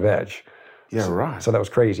Competitive Edge. Yeah, right. So that was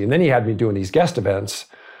crazy. And then he had me doing these guest events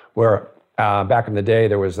where back in the day,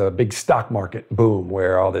 there was a big stock market boom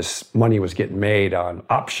where all this money was getting made on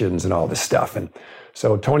options and all this stuff. And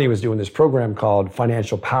so Tony was doing this program called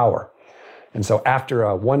Financial Power. And so after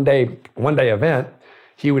a one-day event,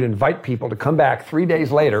 he would invite people to come back 3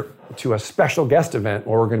 days later to a special guest event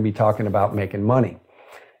where we're going to be talking about making money.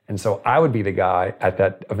 And so I would be the guy at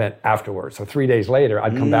that event afterwards. So 3 days later,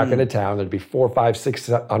 I'd come back into town. There'd be 400, 500,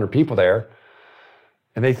 600 people there.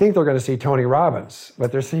 And they think they're going to see Tony Robbins,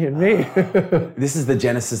 but they're seeing me. This is the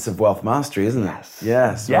genesis of wealth mastery, isn't it?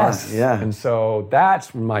 Yes. Right. Yeah. And so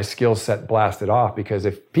that's when my skill set blasted off, because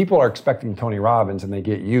if people are expecting Tony Robbins and they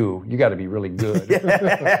get you got to be really good.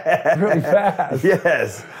 Really fast.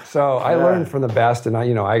 Yes. So I learned from the best, and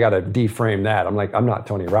I got to deframe that. I'm like, I'm not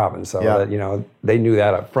Tony Robbins. So that, they knew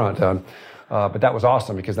that up front. But that was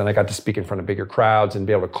awesome, because then I got to speak in front of bigger crowds and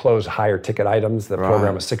be able to close higher ticket items. The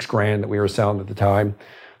program was $6,000 that we were selling at the time.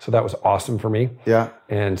 So that was awesome for me. Yeah.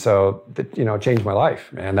 And so, it changed my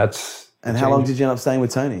life, man. That's And how long did you end up staying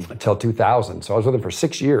with Tony? Until 2000. So I was with him for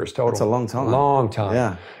 6 years total. That's a long time. Long time.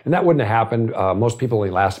 Yeah. And that wouldn't have happened. Most people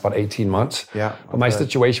only last about 18 months. Yeah. But my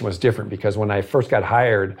situation was different because when I first got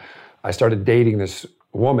hired, I started dating this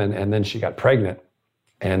woman and then she got pregnant.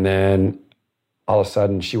 And then all of a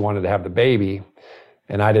sudden she wanted to have the baby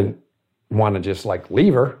and I didn't want to just like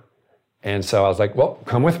leave her. And so I was like, well,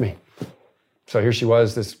 come with me. So here she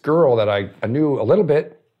was, this girl that I knew a little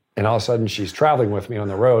bit. And all of a sudden, she's traveling with me on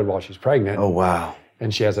the road while she's pregnant. Oh, wow.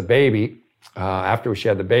 And she has a baby. After she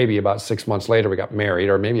had the baby, about 6 months later, we got married,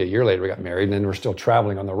 or maybe a year later, we got married. And then we're still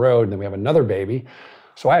traveling on the road. And then we have another baby.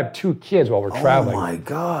 So I have 2 kids while we're traveling. Oh, my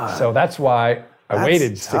God. So that's why I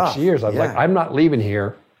waited tough. 6 years. I was like, I'm not leaving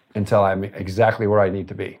here until I'm exactly where I need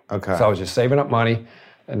to be. Okay. So I was just saving up money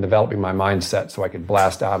and developing my mindset so I could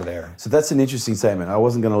blast out of there. So that's an interesting statement. I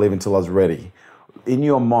wasn't going to leave until I was ready. In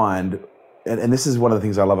your mind, and this is one of the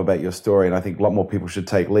things I love about your story, and I think a lot more people should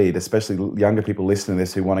take lead, especially younger people listening to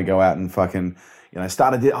this who want to go out and fucking, I'm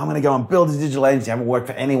going to go and build a digital agency. I haven't worked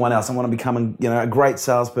for anyone else. I want to become, a great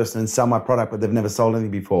salesperson and sell my product, but they've never sold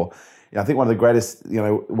anything before. I think one of the greatest,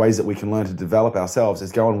 ways that we can learn to develop ourselves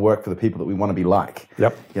is go and work for the people that we want to be like.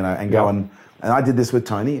 Yep. And go and I did this with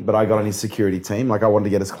Tony, but I got on his security team. Like I wanted to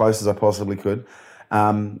get as close as I possibly could.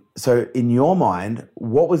 So in your mind,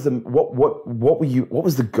 what was the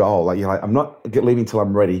goal? Like you're like, I'm not leaving till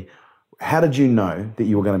I'm ready. How did you know that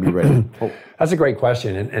you were going to be ready? That's a great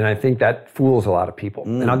question, and I think that fools a lot of people.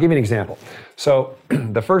 And I'll give you an example. So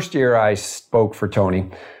the first year I spoke for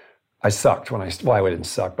Tony, I sucked I didn't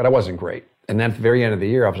suck, but I wasn't great. And then at the very end of the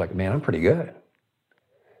year, I was like, man, I'm pretty good.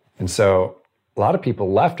 And so a lot of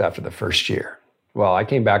people left after the first year. Well, I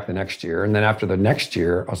came back the next year, and then after the next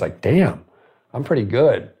year, I was like, damn, I'm pretty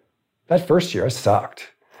good. That first year, I sucked.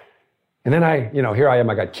 And then here I am,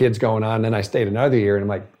 I got kids going on, and then I stayed another year, and I'm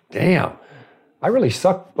like, damn, I really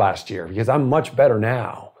sucked last year because I'm much better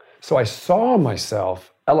now. So I saw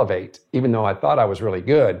myself elevate, even though I thought I was really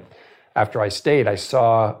good. After I stayed, I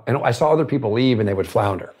saw other people leave and they would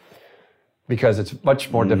flounder. Because it's much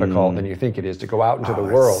more difficult than you think it is to go out into the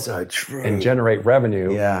world and generate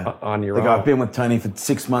revenue on your own. I've been with Tony for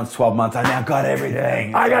 6 months, 12 months. I now got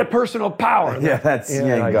everything. I got personal power. You ain't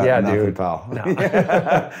got nothing, dude. Pal.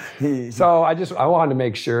 No. So I wanted to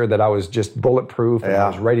make sure that I was just bulletproof and I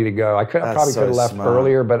was ready to go. I probably could have left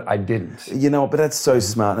earlier, but I didn't. But that's so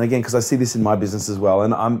smart. And again, because I see this in my business as well,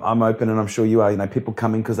 and I'm open, and I'm sure you are. People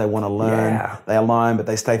come in because they want to learn. They align, but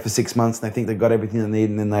they stay for 6 months and they think they've got everything they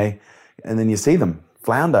need, and then you see them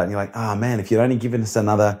flounder and you're like, oh man, if you'd only given us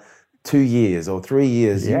another 2 years or 3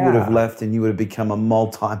 years, you would have left and you would have become a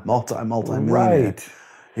multi-millionaire. Right.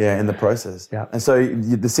 Yeah, in the process. Yeah. And so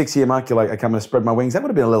the 6 year mark, you're like, okay, I'm going to spread my wings. That would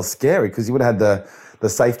have been a little scary because you would have had the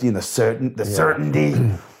safety and the certainty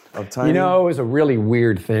of Tony. It was a really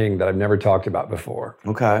weird thing that I've never talked about before.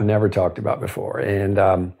 Okay. I've never talked about before. And,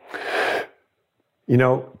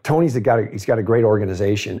 Tony's he's got a great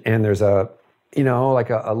organization, and there's a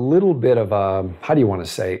little bit of how do you want to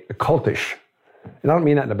say, a cultish. And I don't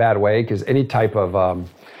mean that in a bad way, because any type of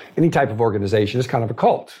organization is kind of a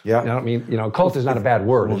cult. Yeah. I don't mean, cult is not a bad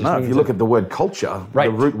word. Well, no, if you look at the word culture, the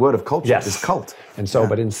root word of culture is cult. And so,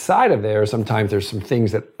 but inside of there, sometimes there's some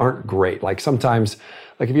things that aren't great. Like sometimes,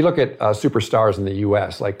 if you look at superstars in the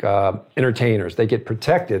U.S., like entertainers, they get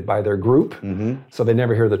protected by their group, so they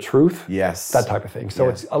never hear the truth. Yes. That type of thing. So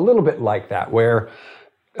it's a little bit like that, where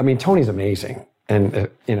Tony's amazing, and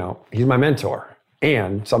he's my mentor.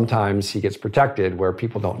 And sometimes he gets protected where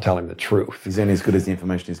people don't tell him the truth. He's only as good as the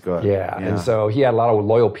information he's got. Yeah. And so he had a lot of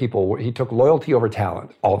loyal people. He took loyalty over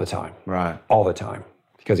talent all the time. Right. All the time.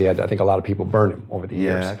 Because he had, I think, a lot of people burn him over the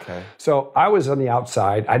years. Yeah, okay. So I was on the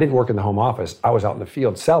outside. I didn't work in the home office. I was out in the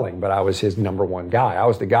field selling, but I was his number one guy. I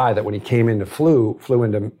was the guy that when he came into flew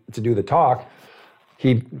in to do the talk,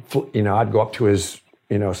 I'd go up to his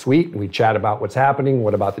suite, and we'd chat about what's happening,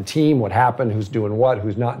 what about the team, what happened, who's doing what,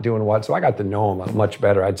 who's not doing what. So I got to know him much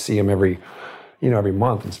better. I'd see him every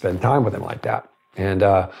month and spend time with him like that. And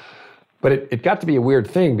but it got to be a weird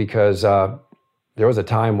thing because there was a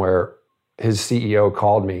time where his CEO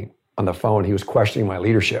called me on the phone. He was questioning my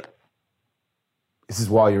leadership. This is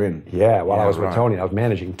while you're in? Yeah, while I was with Tony. I was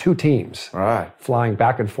managing 2 teams, flying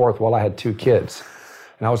back and forth while I had 2 kids.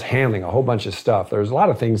 And I was handling a whole bunch of stuff. There was a lot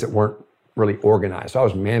of things that weren't really organized. So I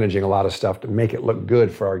was managing a lot of stuff to make it look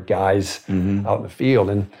good for our guys out in the field.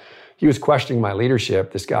 And he was questioning my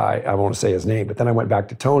leadership, this guy, I won't say his name, but then I went back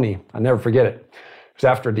to Tony. I'll never forget it. It was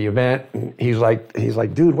after the event, and he's like,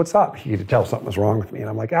 dude, what's up? He could tell something was wrong with me. And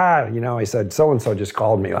I'm like, I said, so-and-so just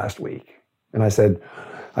called me last week. And I said,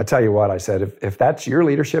 I tell you what, I said, if that's your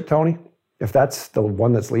leadership, Tony, if that's the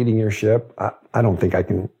one that's leading your ship, I don't think I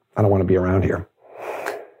can I don't want to be around here.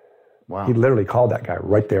 Wow. He literally called that guy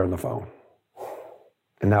right there on the phone.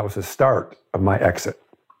 And that was the start of my exit.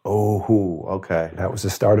 Oh, okay. That was the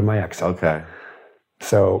start of my exit. Okay.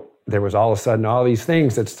 So there was all of a sudden all these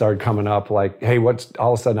things that started coming up, like, hey,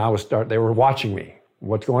 all of a sudden they were watching me.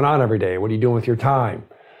 What's going on every day? What are you doing with your time?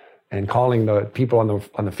 And calling the people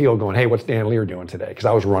on the field going, hey, what's Dan Lier doing today? Because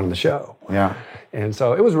I was running the show. Yeah. And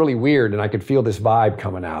so it was really weird, and I could feel this vibe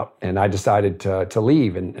coming out, and I decided to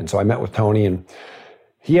leave. And so I met with Tony, and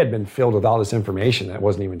he had been filled with all this information that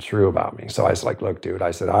wasn't even true about me. So I was like, look, dude,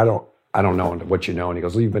 I said, I don't know what you know. And he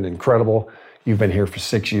goes, well, you've been incredible. You've been here for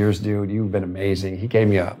 6 years, dude. You've been amazing. He gave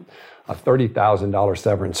me a $30,000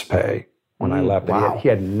 severance pay when I left. Wow. He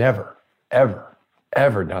had never,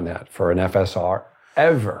 ever done that for an FSR,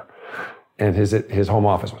 ever. And his home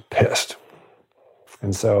office was pissed.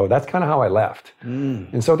 And so that's kind of how I left.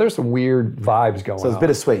 And so there's some weird vibes going on. So it's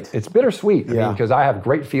bittersweet. It's bittersweet. I Yeah. mean, because I have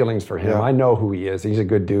great feelings for him. Yeah. I know who he is. He's a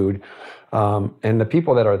good dude. And the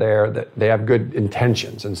people that are there, they have good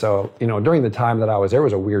intentions. And so, during the time that I was there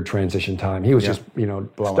was a weird transition time. He was just,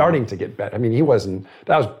 starting to get better. I mean,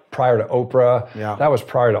 that was prior to Oprah. Yeah. That was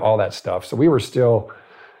prior to all that stuff. So we were still...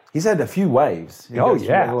 He's had a few waves.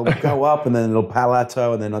 It'll go up, and then it'll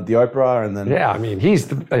plateau, and then the Oprah, and then... Yeah, I mean,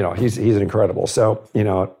 he's incredible. So,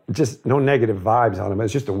 just no negative vibes on him.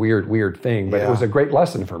 It's just a weird thing. But it was a great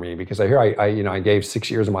lesson for me, because I gave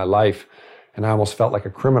 6 years of my life, and I almost felt like a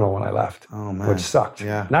criminal when I left. Oh, man. Which sucked.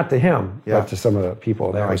 Yeah. Not to him, but to some of the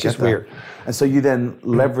people there. It's just weird. And so you then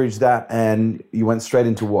leveraged that, and you went straight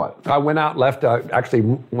into what? I went out, left,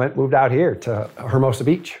 moved out here to Hermosa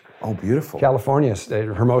Beach. Oh, beautiful. California,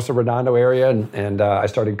 Hermosa Redondo area, and I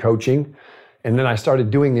started coaching. And then I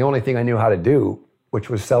started doing the only thing I knew how to do,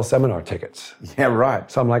 which was sell seminar tickets. Yeah, right.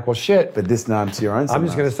 So I'm like, well, shit. But this time to your own I'm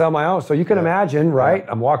just going to sell my own. So you can imagine, right?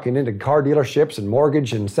 I'm walking into car dealerships and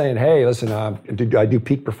mortgage and saying, hey, listen, I do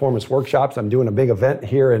peak performance workshops. I'm doing a big event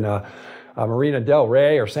here in Marina Del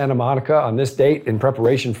Rey or Santa Monica on this date. In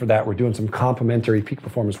preparation for that, we're doing some complimentary peak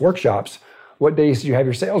performance workshops. What days do you have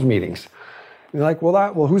your sales meetings? And you're like,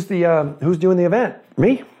 well, who's doing the event?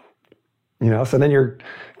 Me? So then you're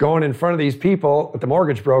going in front of these people with the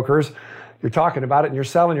mortgage brokers. You're talking about it, and you're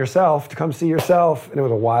selling yourself to come see yourself. And it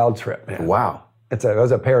was a wild trip, man. Wow. It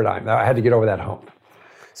was a paradigm. I had to get over that hump.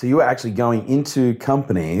 So you were actually going into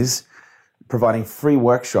companies, providing free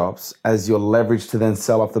workshops as your leverage to then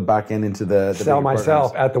sell off the back end into the sell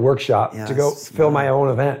myself programs. At the workshop to go fill my own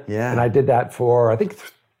event. Yeah. And I did that for, I think,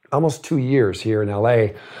 almost 2 years here in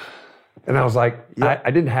LA. And I was like,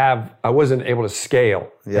 I wasn't able to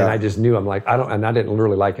scale. Yeah. And I just knew, I didn't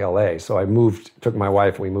really like LA. So I took my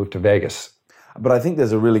wife, and we moved to Vegas. But I think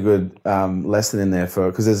there's a really good lesson in there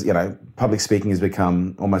because there's, public speaking has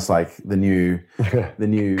become almost like the new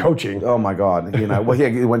coaching. Oh my God.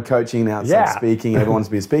 When coaching, now it's like speaking, everyone wants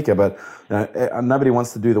to be a speaker, but nobody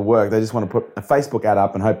wants to do the work. They just want to put a Facebook ad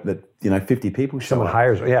up and hope that, 50 people show Someone up.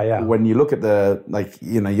 hires. Yeah. When you look at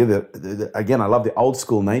you're again, I love the old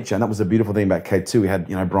school nature. And that was the beautiful thing about K2. We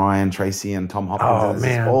had, Brian, Tracy, and Tom Hopkins. Oh,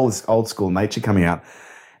 man. All this old school nature coming out.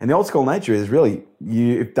 And the old school nature is really,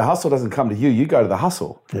 if the hustle doesn't come to you, you go to the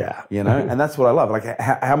hustle. Yeah. And that's what I love. Like,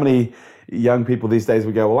 how many young people these days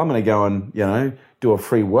would go, well, I'm going to go and, do a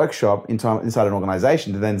free workshop inside an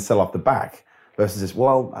organization to then sell off the back versus just,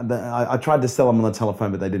 well, I tried to sell them on the telephone,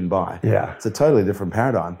 but they didn't buy. Yeah. It's a totally different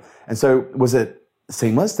paradigm. And so was it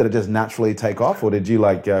seamless? Did it just naturally take off, or did you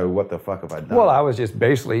go, what the fuck have I done? Well, I was just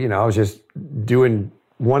basically, I was just doing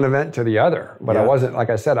one event to the other. But I wasn't, like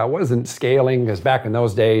I said, I wasn't scaling, because back in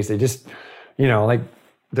those days, they just,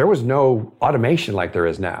 there was no automation like there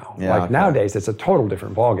is now. Yeah, nowadays, it's a total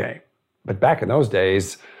different ballgame. But back in those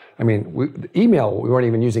days, email, we weren't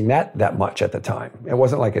even using that much at the time. It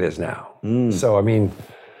wasn't like it is now. So,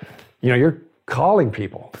 you're calling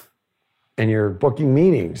people and you're booking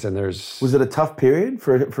meetings, and there's... Was it a tough period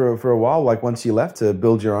for a while, like once you left, to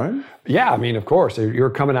build your own? Yeah, of course. You're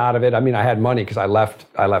coming out of it. I had money because I left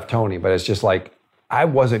Tony, but it's just like, I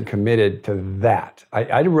wasn't committed to that.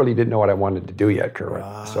 I really didn't know what I wanted to do yet, Kerwin.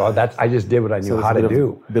 Right. So I just did what I knew how to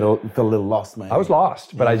do. Felt a little lost, maybe. I was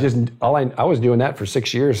lost, but I was doing that for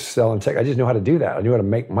 6 years, selling tech. I just knew how to do that. I knew how to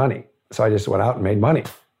make money. So I just went out and made money.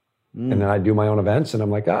 And then I do my own events, and I'm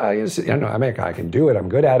like, I can do it. I'm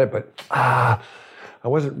good at it, but I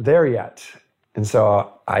wasn't there yet. And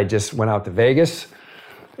so I just went out to Vegas,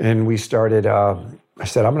 and we started, I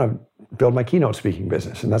said, I'm going to build my keynote speaking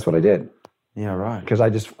business. And that's what I did. Yeah, right. Because I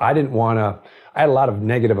didn't want to, I had a lot of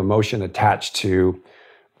negative emotion attached to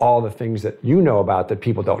all the things that you know about that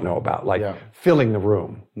people don't know about, like filling the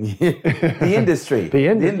room. The industry. The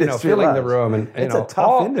industry, filling the room. And it's a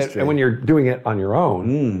tough industry. And when you're doing it on your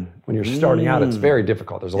own, when you're starting out, it's very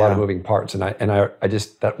difficult. There's a lot of moving parts. And I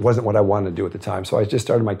just, that wasn't what I wanted to do at the time. So I just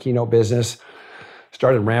started my keynote business,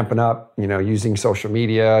 started ramping up, using social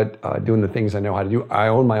media, doing the things I know how to do. I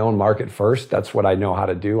own my own market first. That's what I know how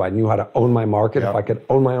to do. I knew how to own my market. If I could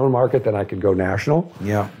own my own market, then I could go national.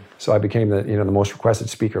 Yeah. So I became the most requested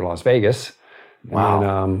speaker in Las Vegas.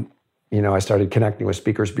 Wow. And I started connecting with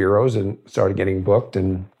speakers bureaus and started getting booked.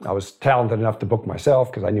 And I was talented enough to book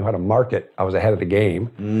myself because I knew how to market. I was ahead of the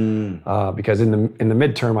game. Because in the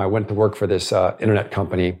midterm, I went to work for this internet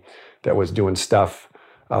company that was doing stuff.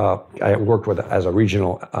 I worked with as a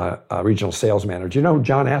regional sales manager. Do you know who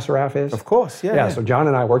John Assaraf is? Of course, yeah. Yeah, so John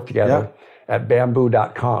and I worked together at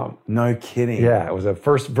bamboo.com. No kidding. Yeah, it was a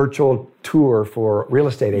first virtual tour for real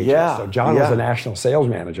estate agents. Yeah, so John was a national sales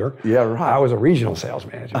manager. Yeah, right. I was a regional sales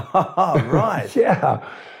manager. Oh, right. Yeah.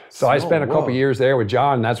 So I spent a couple years there with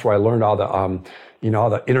John. That's where I learned all the all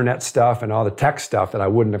the internet stuff and all the tech stuff that I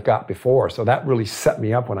wouldn't have got before. So that really set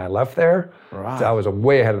me up when I left there. Right. So I was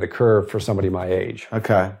way ahead of the curve for somebody my age.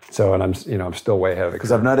 Okay. So, and I'm still way ahead of the curve.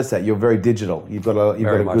 Because I've noticed that you're very digital. You've got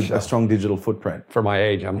a strong digital footprint. For my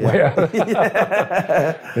age, I'm way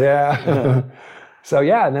ahead. Yeah. So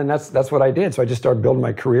and then that's what I did. So I just started building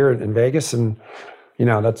my career in Vegas, and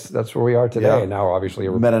that's where we are today. Yeah. And now, obviously,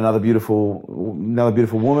 met another beautiful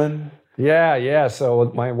woman. Yeah. So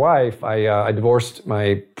with my wife, I divorced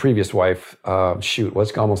my previous wife.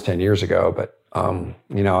 It's almost 10 years ago. But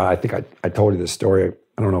I think I told you this story.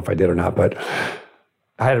 I don't know if I did or not, but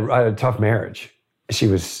I had a tough marriage. She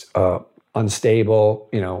was unstable.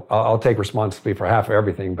 I'll take responsibility for half of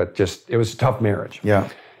everything, but it was a tough marriage. Yeah.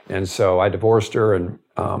 And so I divorced her, and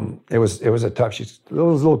it was a tough. It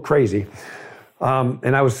was a little crazy,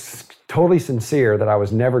 and I was totally sincere that I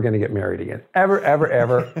was never going to get married again, ever.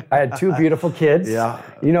 I had two beautiful kids. Yeah.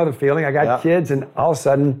 You know the feeling. I got kids, and all of a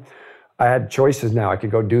sudden, I had choices now. I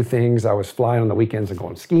could go do things. I was flying on the weekends and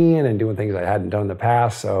going skiing and doing things I hadn't done in the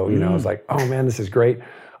past. So I was like, oh man, this is great.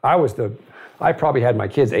 I probably had my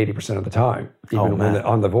kids 80% of the time, even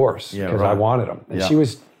on divorce, because I wanted them. And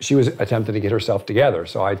she was attempting to get herself together.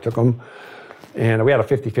 So I took them, and we had a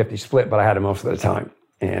 50-50 split, but I had them most of the time.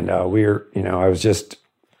 And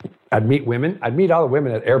I'd meet women. I'd meet all the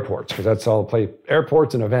women at airports, because that's all play,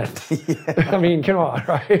 airports and events. I mean, come on,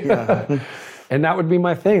 right? Yeah. And that would be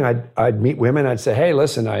my thing. I'd meet women. I'd say, hey,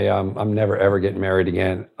 listen, I'm never, ever getting married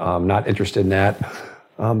again. I'm not interested in that.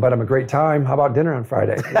 But I'm a great time. How about dinner on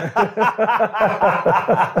Friday?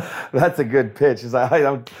 That's a good pitch. It's like, hey,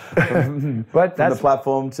 from the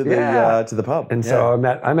platform to the pub. And so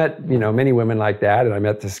I met many women like that, and I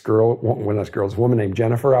met this woman named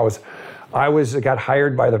Jennifer. I got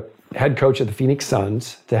hired by the head coach of the Phoenix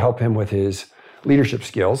Suns to help him with his leadership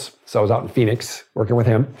skills. So I was out in Phoenix working with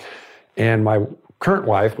him, and my current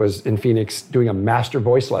wife was in Phoenix doing a master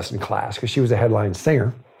voice lesson class because she was a headline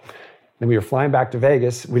singer. Then we were flying back to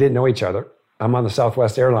Vegas. We didn't know each other. I'm on the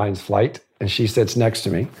Southwest Airlines flight, and she sits next to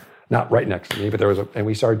me, not right next to me, but and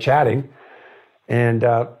we started chatting. And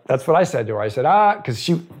that's what I said to her. I said, because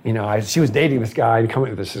she was dating this guy,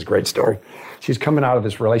 and this is a great story. She's coming out of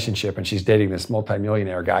this relationship, and she's dating this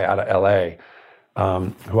multimillionaire guy out of LA,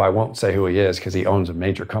 who I won't say who he is because he owns a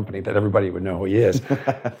major company that everybody would know who he is.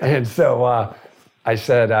 And so I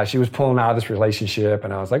said, she was pulling out of this relationship,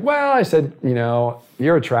 and I was like,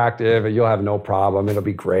 you're attractive, and you'll have no problem. It'll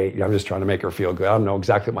be great. I'm just trying to make her feel good. I don't know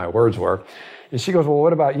exactly what my words were. And she goes, well,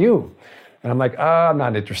 what about you? And I'm like, I'm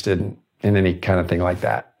not interested in any kind of thing like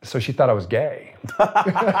that. So she thought I was gay.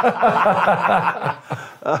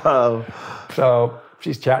 So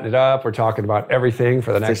she's chatting it up. We're talking about everything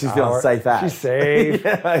for the next hour. She's feeling safe out. She's safe.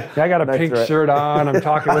 I got a pink shirt on. I'm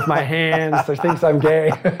talking with my hands. So she thinks I'm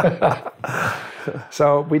gay.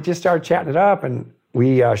 So we just started chatting it up, and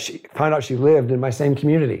she found out she lived in my same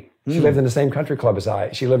community. She lived in the same country club as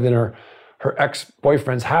I. She lived in her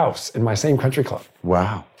ex-boyfriend's house in my same country club.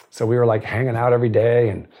 Wow. So we were like hanging out every day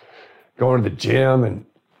and going to the gym, and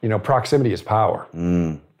proximity is power.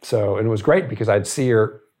 So, and it was great because I'd see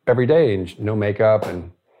her every day and no makeup,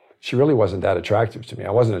 and she really wasn't that attractive to me.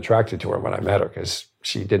 I wasn't attracted to her when I met her because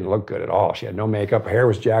she didn't look good at all. She had no makeup, her hair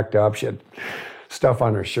was jacked up, she had stuff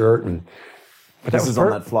on her shirt, but this was on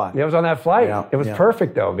that flight. Yeah, it was on that flight. Yeah, it was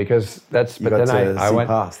perfect though, because I went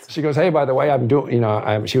past. She goes, hey, by the way, I'm doing,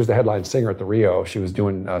 she was the headline singer at the Rio. She was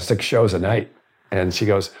doing 6 shows a night. And she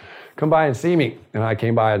goes, come by and see me. And I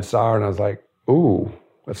came by and saw her, and I was like, ooh,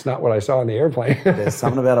 that's not what I saw on the airplane. There's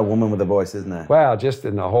something about a woman with a voice, isn't there? Well, just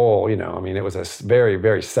in the whole, it was a very,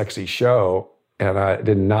 very sexy show. And I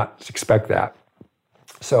did not expect that.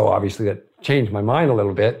 So obviously that changed my mind a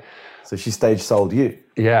little bit. So she stage sold you.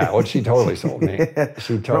 Yeah, well, she totally sold me.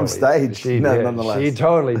 She totally. From stage, she did. nonetheless. She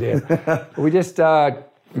totally did. We just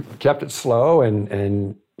kept it slow,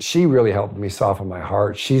 and she really helped me soften my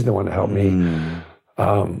heart. She's the one that helped me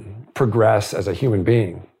progress as a human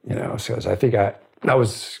being, you know, so I think I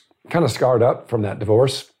was kind of scarred up from that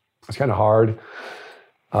divorce. It was kind of hard,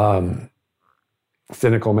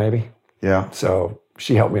 cynical maybe. Yeah. So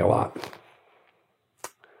she helped me a lot.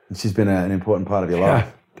 And she's been an important part of your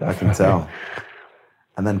life. I can tell.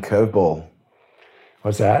 And then curveball.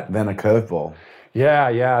 What's that? Then a curveball.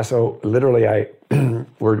 Yeah. So literally,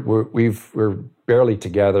 we're barely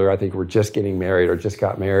together. I think we're just getting married or just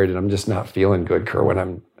got married, and I'm just not feeling good,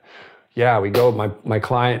 Kerwin. We go. My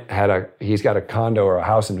client he's got a condo or a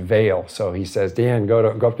house in Vail, so he says, Dan, go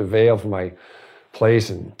up to Vail for my place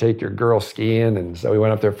and take your girl skiing. And so we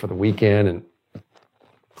went up there for the weekend, and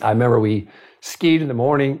I remember we skied in the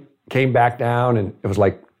morning, came back down, and it was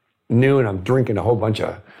like noon. I'm drinking a whole bunch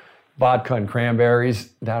of vodka and cranberries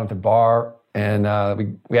down at the bar, and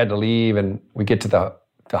we had to leave, and we get to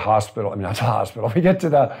the hospital. I mean, not the hospital. We get to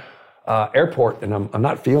the airport, and I'm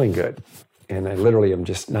not feeling good. And I literally am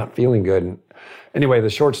just not feeling good. And anyway, the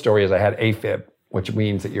short story is I had AFib, which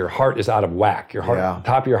means that your heart is out of whack. Your heart,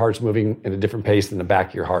 top of your heart's moving at a different pace than the back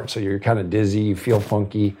of your heart. So you're kind of dizzy, you feel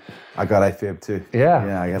funky. I got AFib too.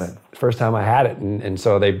 Yeah, I got it. First time I had it. And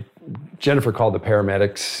so Jennifer called the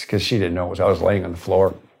paramedics because she didn't know it was. I was laying on the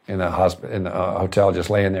floor in the hotel, just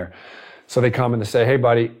laying there. So they come and they say, hey,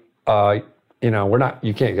 buddy,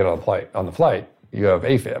 you can't get on the flight. You have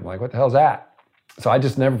AFib. I'm like, what the hell's that? So I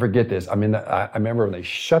just never forget this. I mean, I remember when they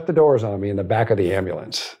shut the doors on me in the back of the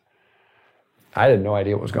ambulance. I had no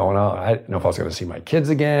idea what was going on. I didn't know if I was going to see my kids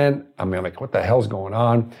again. I mean, I'm like, what the hell's going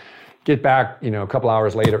on? Get back, a couple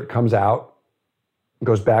hours later, it comes out,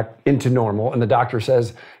 goes back into normal, and the doctor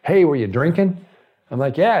says, hey, were you drinking? I'm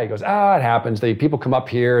like, yeah. He goes, it happens. People come up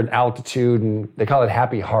here in altitude, and they call it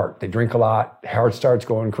happy heart. They drink a lot, heart starts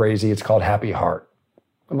going crazy. It's called happy heart.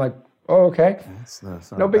 I'm like, oh, okay. That's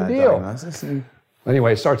not no a big bad deal. diagnosis.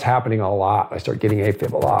 Anyway, it starts happening a lot. I start getting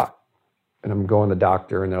AFib a lot. And I'm going to the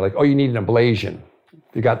doctor, and they're like, oh, you need an ablation.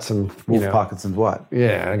 You got some, Parkinson's what?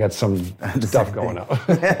 Yeah, I got some stuff going on.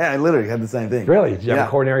 Yeah, I literally had the same thing. Really? Did you have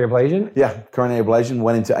a coronary ablation? Yeah, coronary ablation,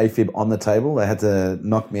 went into AFib on the table. They had to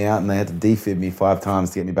knock me out, and they had to defib me 5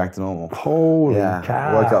 times to get me back to normal. Holy cow.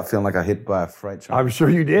 I woke up feeling like I hit by a freight train. I'm sure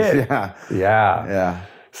you did. Yeah.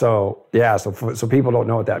 So people don't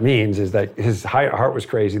know what that means, is that his heart was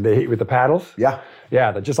crazy. They hit you with the paddles.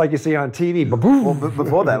 Yeah, just like you see on TV. Well,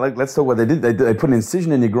 before that, let's talk what they did. They put an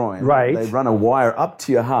incision in your groin. Right. They run a wire up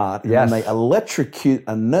to your heart, and then they electrocute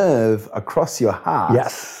a nerve across your heart.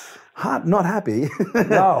 Yes. Heart not happy.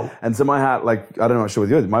 No. And so my heart, I don't know, sure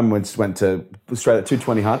with yours, mine just went to straight at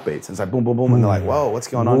 220 heartbeats. And it's like boom, boom, boom, and they're like, whoa, what's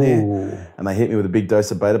going on here? And they hit me with a big dose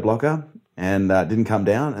of beta blocker. And didn't come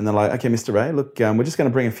down. And they're like, okay, Mr. Ray, look, we're just going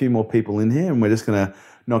to bring a few more people in here, and we're just going to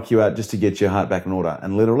knock you out just to get your heart back in order.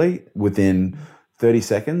 And literally within 30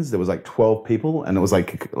 seconds, there was like 12 people, and it was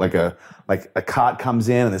like a cart comes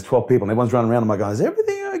in, and there's 12 people, and everyone's running around. I'm like, is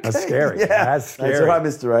everything okay? That's scary. Yeah, that's scary. That's all right,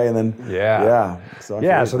 Mr. Ray. And then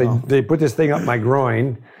So they put this thing up my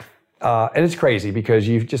groin, and it's crazy because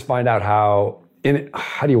you just find out how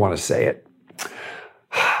do you want to say it?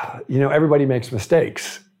 Everybody makes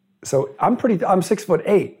mistakes. So I'm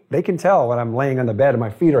 6'8". They can tell when I'm laying on the bed and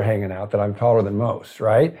my feet are hanging out that I'm taller than most,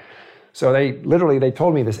 right? So they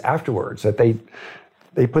told me this afterwards, that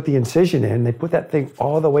they put the incision in, they put that thing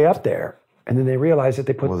all the way up there, and then they realized that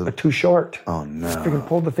they put it too short. Oh no. Freaking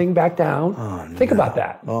pulled the thing back down. Oh, Think about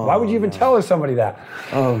that. Why would you even tell somebody that?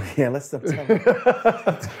 Oh yeah, let's stop telling.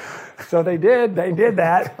 So they did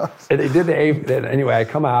that. And they did anyway, I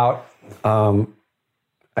come out,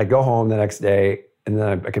 I go home the next day, and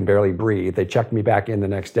then I can barely breathe. They checked me back in the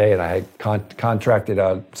next day, and I had contracted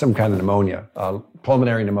some kind of pneumonia,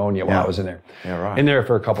 pulmonary pneumonia while I was in there. Yeah, right. In there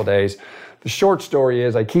for a couple days. The short story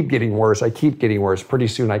is I keep getting worse. Pretty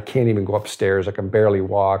soon I can't even go upstairs. I can barely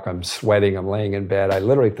walk. I'm sweating. I'm laying in bed. I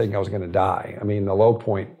literally think I was going to die. I mean, the low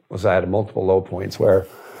point was I had multiple low points where,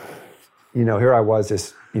 here I was,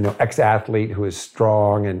 this ex-athlete who is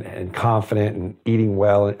strong and confident and eating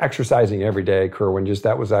well and exercising every day, Kerwin.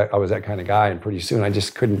 I was that kind of guy, and pretty soon I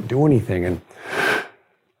just couldn't do anything, and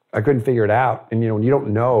I couldn't figure it out. And when you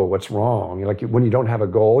don't know what's wrong, when you don't have a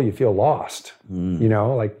goal, you feel lost.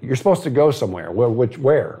 You're supposed to go somewhere.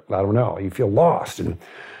 Where? I don't know. You feel lost, and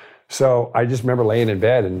so I just remember laying in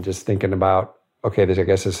bed and just thinking about, okay, I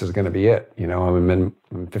guess this is going to be it. I'm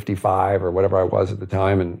 55 or whatever I was at the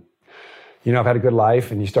time, and I've had a good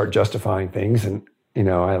life, and you start justifying things. And,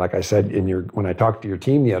 like I said, when I talked to your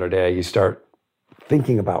team the other day, you start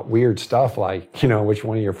thinking about weird stuff like, which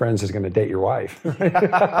one of your friends is going to date your wife. That's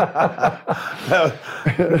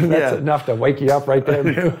enough to wake you up right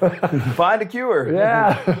there. Find a cure.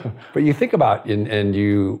 Yeah. But you think about, I'm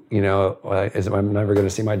never going to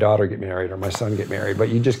see my daughter get married or my son get married, but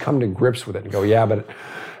you just come to grips with it and go, yeah, but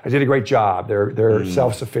I did a great job. They're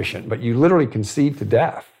self-sufficient, but you literally concede to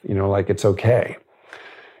death, like it's okay.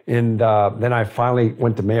 And then I finally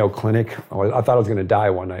went to Mayo Clinic. I thought I was going to die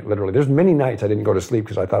one night, literally. There's many nights I didn't go to sleep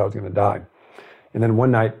because I thought I was going to die. And then one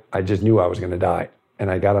night I just knew I was going to die. And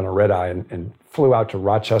I got on a red eye and flew out to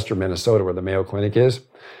Rochester, Minnesota, where the Mayo Clinic is.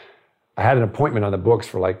 I had an appointment on the books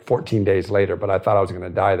for like 14 days later, but I thought I was going to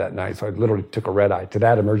die that night. So I literally took a red eye to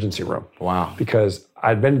that emergency room. Wow. Because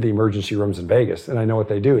I'd been to the emergency rooms in Vegas, and I know what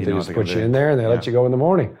they do. They just put you in there and they let you go in the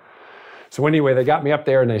morning. So anyway, they got me up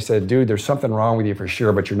there and they said, dude, there's something wrong with you for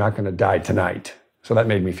sure, but you're not going to die tonight. So that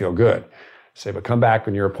made me feel good. Say, but come back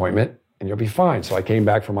on your appointment and you'll be fine. So I came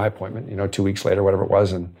back for my appointment, 2 weeks later, whatever it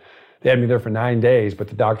was. And they had me there for 9 days, but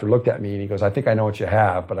the doctor looked at me and he goes, I think I know what you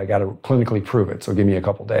have, but I got to clinically prove it. So give me a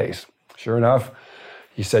couple days. Sure enough,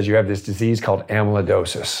 he says, you have this disease called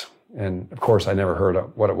amyloidosis. And of course, I never heard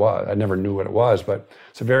of what it was. I never knew what it was, but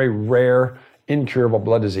it's a very rare, incurable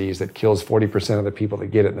blood disease that kills 40% of the people that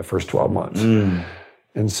get it in the first 12 months.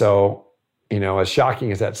 And so, as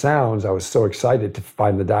shocking as that sounds, I was so excited to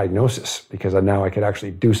find the diagnosis because now I could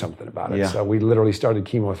actually do something about it. Yeah. So we literally started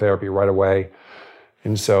chemotherapy right away.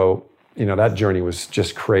 And so, that journey was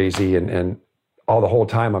just crazy. And all the whole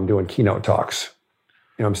time I'm doing keynote talks.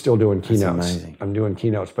 I'm still doing keynotes. That's amazing. I'm doing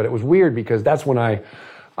keynotes. But it was weird because that's when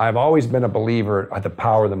I've always been a believer at the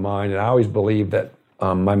power of the mind. And I always believed that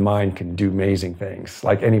my mind can do amazing things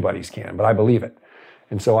like anybody's can, but I believe it.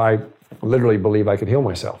 And so I literally believe I could heal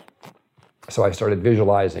myself. So I started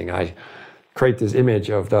visualizing. I create this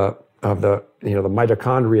image of the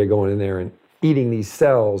mitochondria going in there and eating these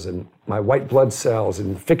cells and my white blood cells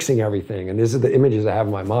and fixing everything. And these are the images I have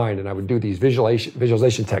in my mind. And I would do these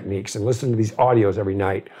visualization techniques and listen to these audios every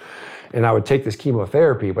night. And I would take this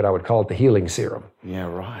chemotherapy, but I would call it the healing serum. Yeah,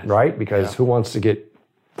 right. Right? Because who wants to get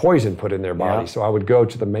poison put in their body? So I would go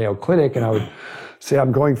to the Mayo Clinic and I would say,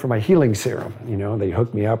 I'm going for my healing serum. They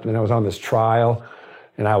hooked me up, and then I was on this trial,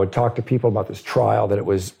 and I would talk to people about this trial that it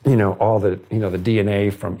was, all the, the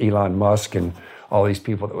DNA from Elon Musk and all these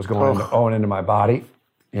people that was going into my body.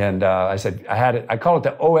 And I said, I call it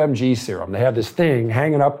the OMG serum. They had this thing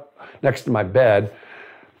hanging up next to my bed,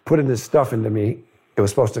 putting this stuff into me. It was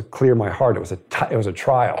supposed to clear my heart. It was a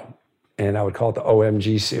trial. And I would call it the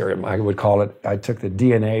OMG serum. I took the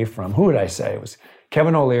DNA from, who would I say? It was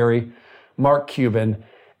Kevin O'Leary, Mark Cuban,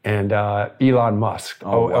 and Elon Musk.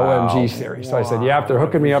 OMG serum. So I said, after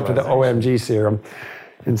hooking me up to the OMG serum.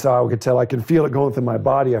 And so I could tell, I can feel it going through my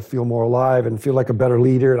body. I feel more alive and feel like a better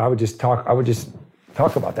leader. And I would just talk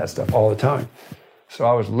about that stuff all the time. So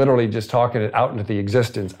I was literally just talking it out into the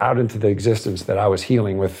existence that I was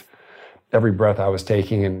healing with every breath I was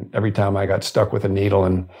taking and every time I got stuck with a needle.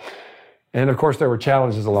 And of course, there were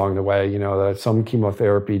challenges along the way, that some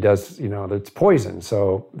chemotherapy does, that's poison.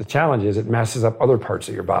 So the challenge is it messes up other parts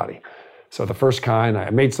of your body. So the first kind, I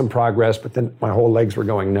made some progress, but then my whole legs were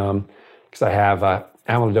going numb because I have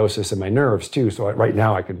amyloidosis in my nerves too. So right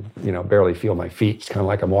now I could, barely feel my feet. It's kind of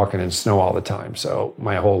like I'm walking in snow all the time. So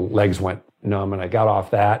my whole legs went numb and I got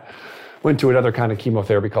off that. Went to another kind of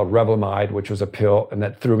chemotherapy called Revlimid, which was a pill, and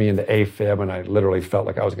that threw me into AFib, and I literally felt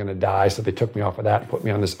like I was going to die. So they took me off of that and put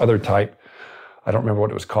me on this other type. I don't remember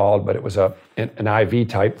what it was called, but it was an IV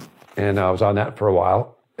type, and I was on that for a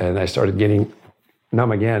while, and I started getting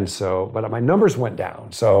numb again. But my numbers went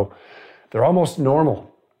down, so they're almost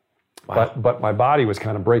normal. Wow. But my body was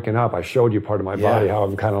kind of breaking up. I showed you part of my body, how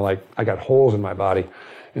I'm kind of like, I got holes in my body.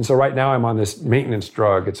 And so right now I'm on this maintenance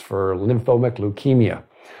drug. It's for lymphomic leukemia.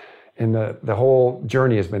 And the whole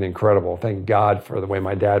journey has been incredible. Thank God for the way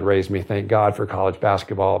my dad raised me. Thank God for college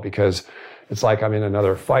basketball, because it's like I'm in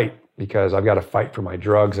another fight, because I've got to fight for my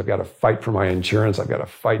drugs. I've got to fight for my insurance. I've got to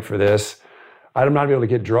fight for this. I'm not able to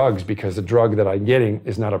get drugs because the drug that I'm getting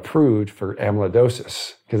is not approved for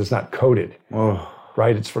amyloidosis because it's not coded. Oh.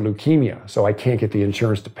 Right? It's for leukemia. So I can't get the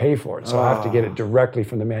insurance to pay for it. So I have to get it directly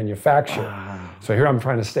from the manufacturer. So here I'm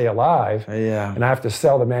trying to stay alive. And I have to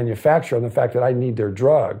sell the manufacturer on the fact that I need their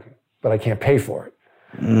drug, but I can't pay for it.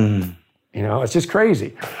 It's just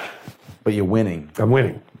crazy. But you're winning. I'm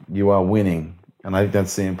winning. You are winning. And I think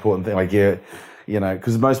that's the important thing. Like,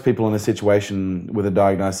 because most people in a situation with a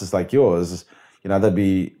diagnosis like yours, they'd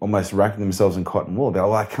be almost wrapping themselves in cotton wool. They're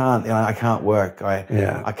like, well, I can't work.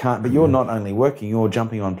 I can't. But you're not only working, you're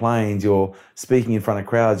jumping on planes, you're speaking in front of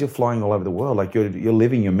crowds, you're flying all over the world. Like you're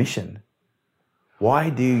living your mission. Why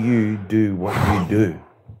do you do what you do?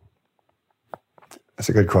 That's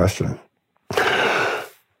a good question.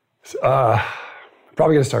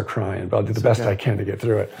 Probably going to start crying, but I'll do the best I can to get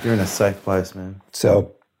through it. You're in a safe place, man.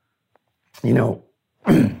 So, when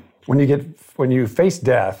you face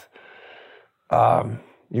death,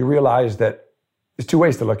 you realize that there's two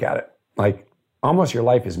ways to look at it. Like, almost your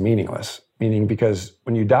life is meaningless, meaning because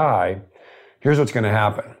when you die, here's what's going to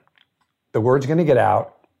happen. The word's going to get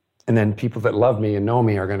out, and then people that love me and know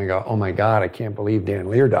me are going to go, oh my God, I can't believe Dan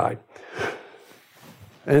Lier died.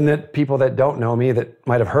 And that people that don't know me, that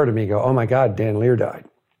might have heard of me, go, oh my God, Dan Lier died.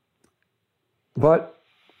 But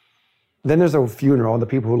then there's a funeral, and the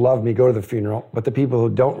people who love me go to the funeral, but the people who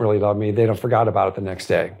don't really love me, they don't forgot about it the next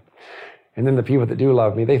day. And then the people that do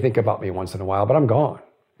love me, they think about me once in a while, but I'm gone.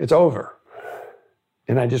 It's over.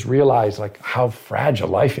 And I just realized like how fragile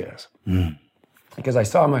life is. Because I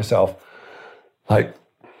saw myself like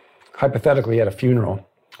hypothetically at a funeral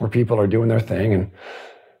where people are doing their thing and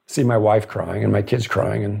see my wife crying and my kids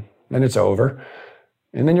crying, and then it's over.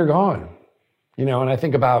 And then you're gone. And I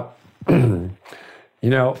think about, I don't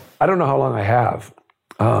know how long I have.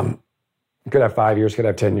 Could have 5 years, could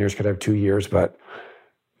have 10 years, could have 2 years, but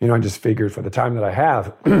I just figured for the time that I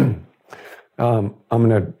have, I'm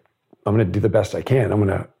gonna do the best I can. I'm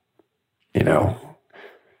gonna,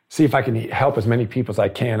 see if I can help as many people as I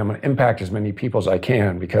can. I'm gonna impact as many people as I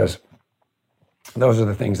can, because those are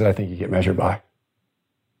the things that I think you get measured by.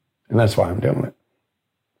 And that's why I'm doing it.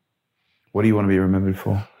 What do you want to be remembered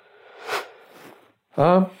for?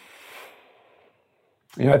 I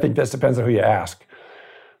think this depends on who you ask.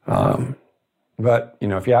 But,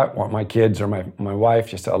 if you want my kids or my wife,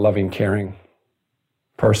 just a loving, caring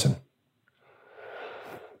person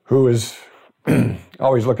who is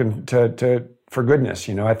always looking for goodness.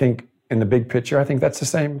 I think in the big picture, I think that's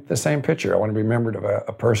the same picture. I want to be remembered of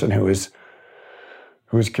a person who is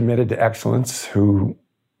committed to excellence, who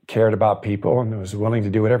cared about people, and was willing to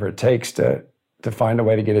do whatever it takes to find a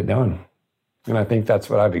way to get it done. And I think that's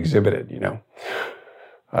what I've exhibited.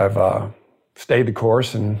 I've stayed the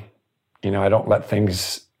course, and I don't let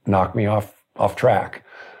things knock me off track.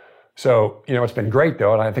 So it's been great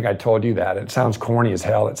though, and I think I told you that. It sounds corny as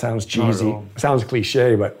hell. It sounds cheesy. It sounds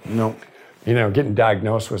cliche, but no. Getting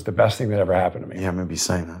diagnosed was the best thing that ever happened to me. Yeah, I remember you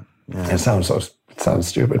saying that. Yeah. It sounds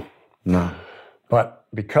stupid. No. But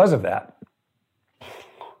because of that,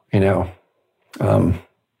 I'm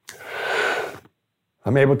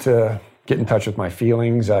able to get in touch with my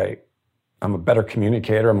feelings. I'm a better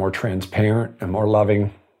communicator. I'm more transparent. I'm more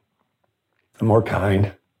loving. I'm more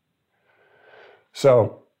kind.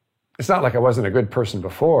 So it's not like I wasn't a good person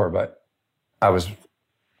before, but I was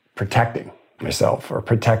protecting myself, or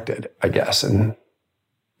protected, I guess. And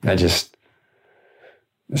there's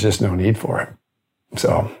just no need for it.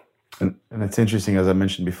 So. And it's interesting, as I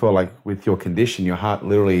mentioned before, like with your condition, your heart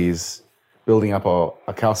literally is building up a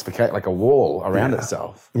calcification, like a wall around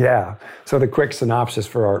itself. Yeah. So the quick synopsis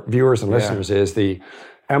for our viewers and listeners is the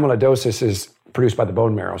amyloidosis is produced by the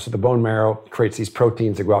bone marrow. So the bone marrow creates these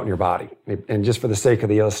proteins that go out in your body. And just for the sake of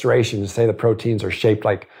the illustration, say the proteins are shaped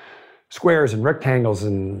like squares and rectangles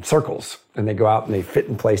and circles, and they go out and they fit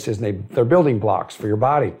in places, and they're building blocks for your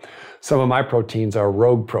body. Some of my proteins are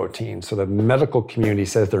rogue proteins. So the medical community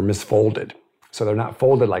says they're misfolded. So they're not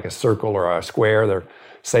folded like a circle or a square.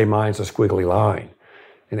 Say mine's a squiggly line.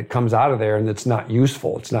 And it comes out of there, and it's not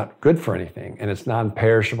useful. It's not good for anything. And it's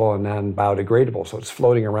non-perishable and non-biodegradable. So it's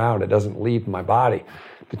floating around. It doesn't leave my body.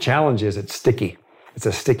 The challenge is it's sticky. It's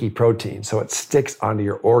a sticky protein. So it sticks onto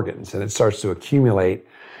your organs, and it starts to accumulate.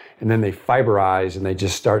 And then they fiberize, and they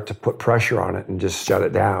just start to put pressure on it and just shut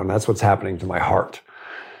it down. That's what's happening to my heart.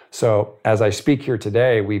 So as I speak here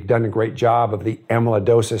today, we've done a great job of the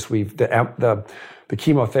amyloidosis. The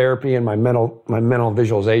chemotherapy and my mental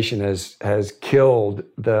visualization has killed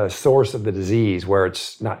the source of the disease, where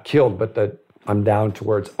it's not killed, but I'm down to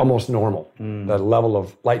where it's almost normal, the level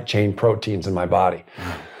of light chain proteins in my body,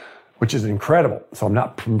 which is incredible. So I'm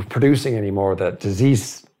not producing any more of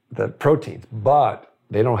the proteins, but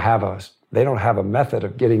they don't have a method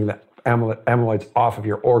of getting the amyloids off of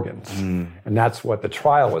your organs. And that's what the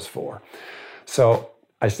trial was for. So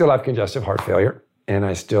I still have congestive heart failure, and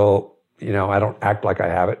I still, I don't act like I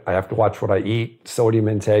have it. I have to watch what I eat, sodium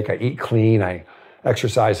intake. I eat clean. I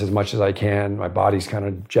exercise as much as I can. My body's kind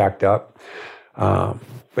of jacked up.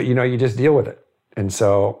 But, you just deal with it. And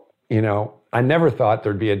so, I never thought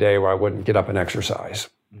there'd be a day where I wouldn't get up and exercise.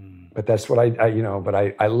 But that's what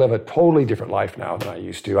I live a totally different life now than I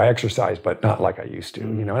used to. I exercise, but not like I used to.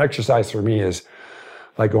 And exercise for me is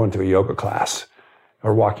like going to a yoga class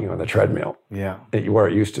or walking on the treadmill. Yeah. Where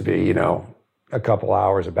it used to be, a couple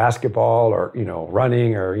hours of basketball or,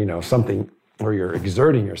 running or, something where you're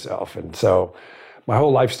exerting yourself. And so my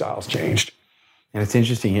whole lifestyle's changed. And it's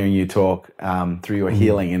interesting hearing you talk through your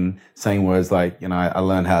healing and saying words like, I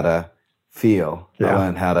learned how to feel. I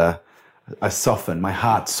learned how to, I softened, my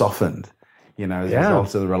heart softened, as a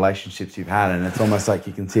result of the relationships you've had. And it's almost like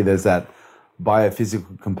you can see there's that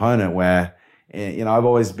biophysical component where, I've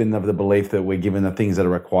always been of the belief that we're given the things that are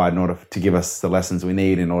required in order to give us the lessons we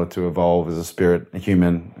need in order to evolve as a spirit, a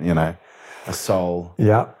human, a soul.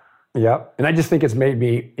 Yeah. Yeah. And I just think it's made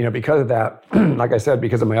me, because of that, like I said,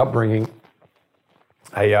 because of my upbringing,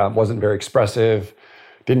 I wasn't very expressive,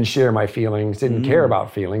 didn't share my feelings, didn't care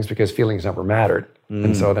about feelings because feelings never mattered.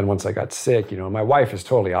 And so then once I got sick, my wife is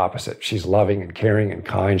totally opposite. She's loving and caring and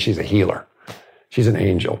kind. She's a healer. She's an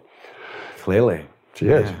angel. Clearly. She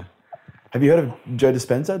is. Yeah. Have you heard of Joe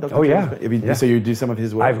Dispenza? Dr. Oh, yeah. So you do some of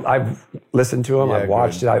his work? I've listened to him. I've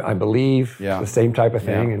watched it. I believe the same type of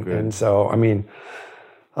thing. And so,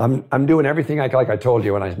 I'm doing everything, like I told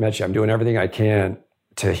you when I met you, I'm doing everything I can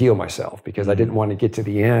to heal myself because I didn't want to get to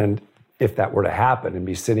the end if that were to happen and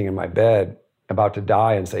be sitting in my bed about to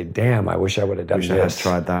die and say, damn, I wish I would have done this. I had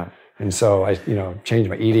tried that. And so I, changed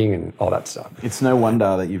my eating and all that stuff. It's no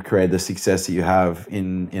wonder that you've created the success that you have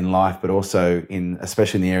in life, but also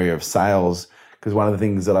especially in the area of sales. Because one of the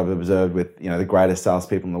things that I've observed with, the greatest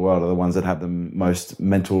salespeople in the world are the ones that have the most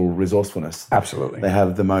mental resourcefulness. Absolutely. They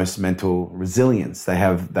have the most mental resilience. They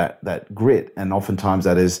have that grit. And oftentimes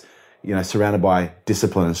that is, surrounded by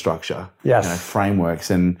discipline and structure. Yes. Frameworks.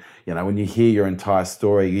 And, when you hear your entire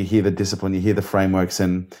story, you hear the discipline, you hear the frameworks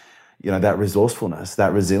and, that resourcefulness,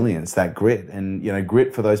 that resilience, that grit. And,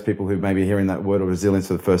 grit for those people who may be hearing that word of resilience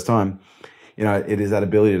for the first time, it is that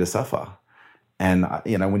ability to suffer. And,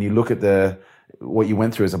 when you look at what you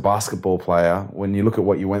went through as a basketball player, when you look at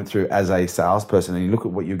what you went through as a salesperson and you look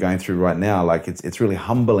at what you're going through right now, like it's really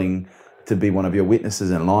humbling to be one of your witnesses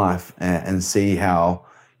in life and see how,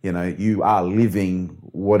 you are living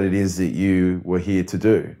what it is that you were here to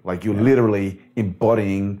do. Like you're literally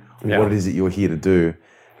embodying what it is that you're here to do.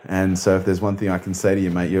 And so if there's one thing I can say to you,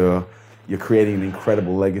 mate, you're creating an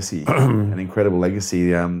incredible legacy, that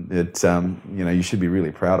you should be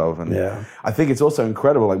really proud of. And I think it's also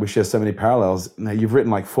incredible. Like we share so many parallels. Now, you've written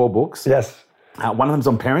like 4 books. Yes. One of them's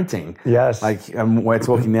on parenting. Yes. Like we're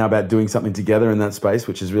talking now about doing something together in that space,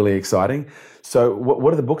 which is really exciting. So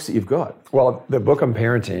what are the books that you've got? Well, the book on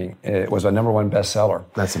parenting, it was a #1 bestseller.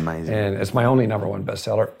 That's amazing. And it's my only #1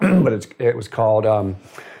 bestseller, but it was called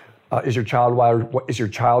Is Your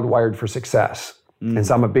Child Wired for Success? And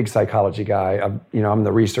so I'm a big psychology guy. I'm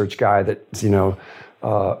the research guy that's,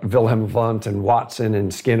 Wilhelm Wundt and Watson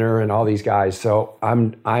and Skinner and all these guys. So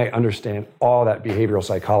I understand all that behavioral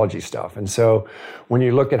psychology stuff. And so when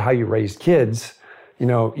you look at how you raise kids,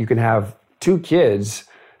 you can have 2 kids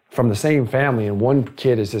from the same family and one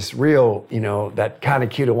kid is this real, that kind of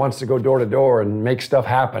kid who wants to go door to door and make stuff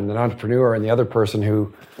happen, an entrepreneur, and the other person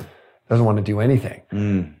who doesn't want to do anything.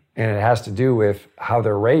 And it has to do with how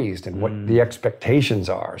they're raised and what the expectations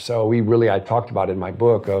are. So I talked about in my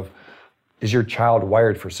book of, is your child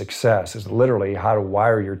wired for success? Is literally how to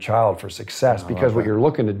wire your child for success. Because what you're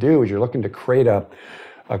looking to do is you're looking to create a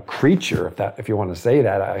creature, if you want to say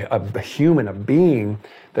that, a human, a being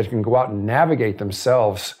that can go out and navigate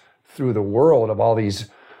themselves through the world of all these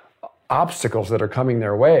obstacles that are coming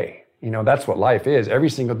their way. That's what life is. Every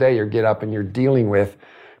single day you get up and you're dealing with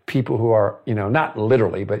people who are, not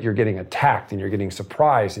literally, but you're getting attacked and you're getting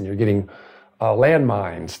surprised and you're getting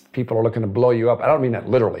landmines. People are looking to blow you up. I don't mean that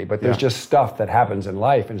literally, but there's just stuff that happens in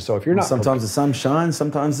life. And so if you're not... Sometimes the sun shines,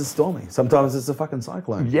 sometimes it's stormy. Sometimes it's a fucking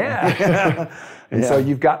cyclone. Yeah. And so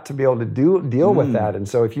you've got to be able to deal with that. And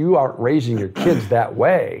so if you aren't raising your kids that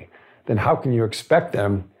way, then how can you expect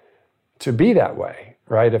them to be that way,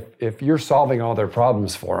 right? If you're solving all their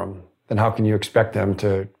problems for them, then how can you expect them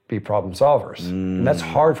to be problem solvers? And that's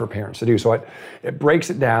hard for parents to do. So it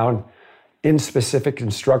breaks it down in specific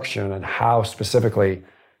instruction on how specifically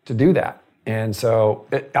to do that. And so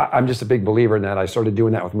I'm just a big believer in that. I started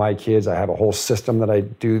doing that with my kids. I have a whole system that I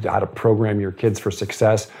do, how to program your kids for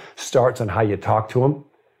success. Starts on how you talk to them,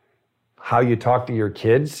 how you talk to your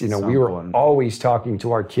kids. We were always talking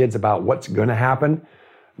to our kids about what's going to happen,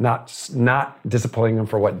 not disciplining them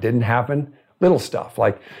for what didn't happen. Little stuff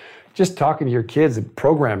like just talking to your kids and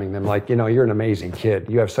programming them like, you're an amazing kid.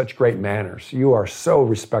 You have such great manners. You are so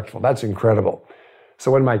respectful. That's incredible. So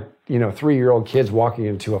when my, 3-year-old kid's walking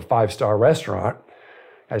into a 5-star restaurant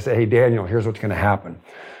I say, hey, Daniel, here's what's going to happen.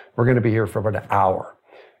 We're going to be here for about an hour.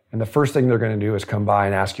 And the first thing they're going to do is come by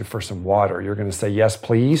and ask you for some water. You're going to say, yes,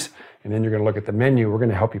 please. And then you're going to look at the menu. We're going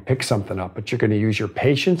to help you pick something up. But you're going to use your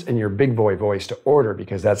patience and your big boy voice to order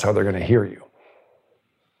because that's how they're going to hear you.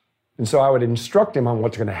 And so I would instruct him on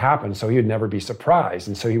what's going to happen so he would never be surprised.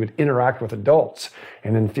 And so he would interact with adults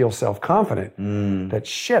and then feel self-confident that,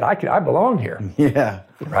 shit, I belong here. Yeah.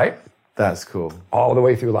 Right? That's cool. All the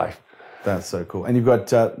way through life. That's so cool. And you've got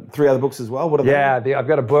 3 other books as well? What are they? Yeah, I've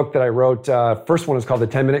got a book that I wrote. First one is called The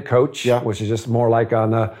 10-Minute Coach, which is just more like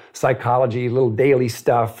on the psychology, little daily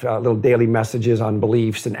stuff, little daily messages on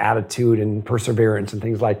beliefs and attitude and perseverance and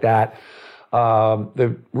things like that.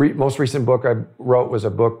 The most recent book I wrote was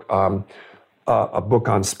a book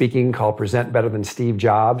on speaking called Present Better Than Steve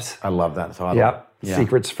Jobs. I love that title.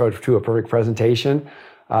 Secrets to a Perfect Presentation,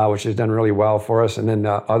 which has done really well for us. And then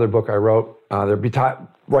the other book I wrote,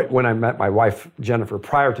 right when I met my wife, Jennifer,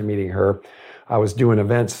 prior to meeting her, I was doing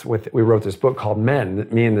events we wrote this book called Men,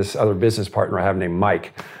 me and this other business partner I have named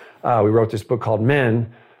Mike. We wrote this book called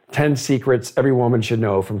Men, 10 Secrets Every Woman Should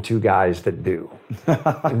Know from 2 Guys That Do.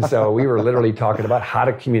 And so we were literally talking about how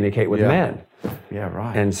to communicate with men. Yeah,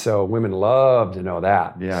 right. And so women love to know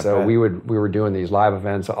that. Yeah, so we were doing these live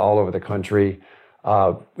events all over the country.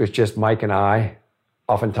 It's just Mike and I,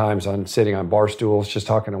 oftentimes sitting on bar stools, just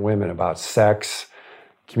talking to women about sex,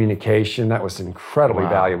 communication. That was incredibly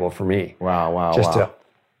valuable for me. Wow. Just to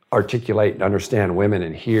articulate and understand women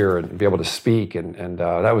and hear and be able to speak. And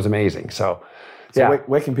that was amazing. So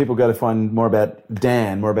where can people go to find more about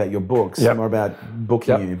Dan, more about your books, more about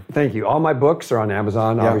booking you? Thank you. All my books are on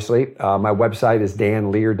Amazon, obviously. My website is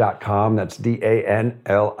danlier.com. That's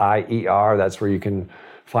DANLIER. That's where you can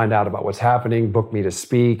find out about what's happening, book me to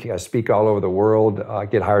speak. I speak all over the world. I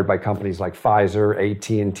get hired by companies like Pfizer,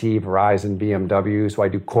 AT&T, Verizon, BMW. So I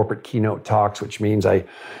do corporate keynote talks, which means I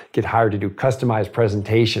get hired to do customized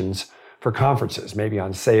presentations for conferences, maybe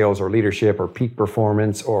on sales or leadership or peak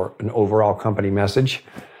performance or an overall company message.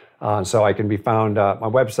 So I can be found my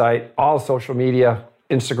website, all social media,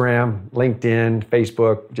 Instagram, LinkedIn,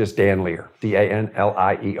 Facebook, just Dan Lier,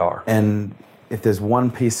 DANLIER. And if there's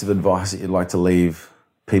one piece of advice that you'd like to leave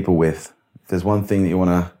people with, if there's one thing that you want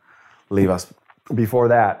to leave us. Before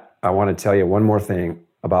that, I want to tell you one more thing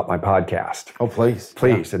about my podcast. Oh, please.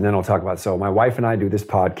 Please, and then I'll talk about it. So my wife and I do this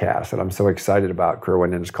podcast that I'm so excited about,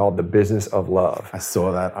 Kerwin, and it's called The Business of Love. I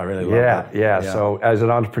saw that. I really love that. Yeah. So as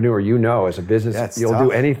an entrepreneur, as a business, you'll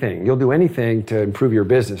do anything. You'll do anything to improve your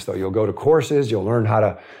business, though. You'll go to courses. You'll learn how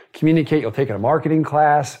to communicate. You'll take a marketing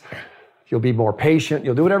class. You'll be more patient.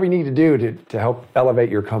 You'll do whatever you need to do to help elevate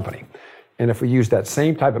your company. And if we use that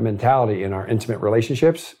same type of mentality in our intimate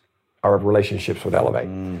relationships, our relationships would elevate.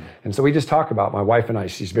 And so we just talk about my wife and I.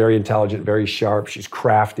 She's very intelligent, very sharp. She's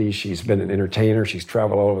crafty. She's been an entertainer. She's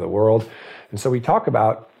traveled all over the world. And so we talk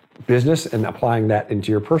about business and applying that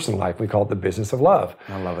into your personal life. We call it the business of love.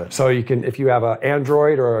 I love it. So you can, if you have an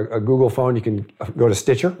Android or a Google phone, you can go to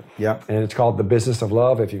Stitcher. Yeah. And it's called The Business of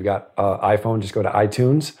Love. If you've got an iPhone, just go to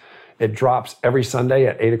iTunes. It drops every Sunday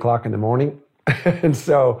at 8 o'clock in the morning. And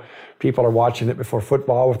so people are watching it before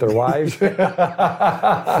football with their wives.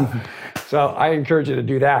 So I encourage you to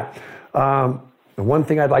do that. The one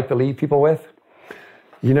thing I'd like to leave people with,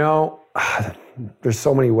 there's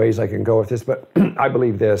so many ways I can go with this, but I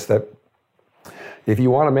believe this, that if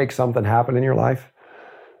you want to make something happen in your life,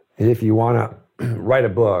 if you want to write a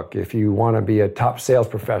book, if you want to be a top sales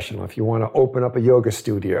professional, if you want to open up a yoga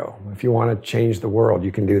studio, if you want to change the world,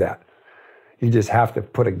 you can do that. You just have to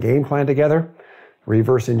put a game plan together,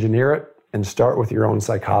 reverse engineer it, and start with your own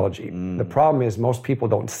psychology. The problem is most people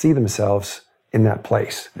don't see themselves in that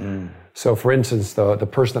place. So for instance, the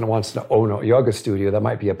person that wants to own a yoga studio, that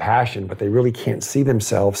might be a passion, but they really can't see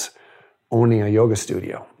themselves owning a yoga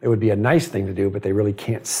studio. It would be a nice thing to do, but they really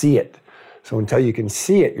can't see it. So until you can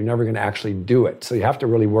see it, you're never going to actually do it. So you have to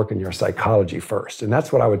really work on your psychology first. And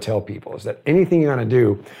that's what I would tell people, is that anything you're going to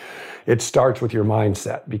do, it starts with your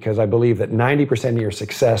mindset, because I believe that 90% of your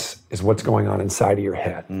success is what's going on inside of your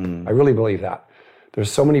head. I really believe that.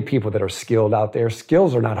 There's so many people that are skilled out there.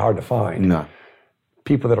 Skills are not hard to find. No.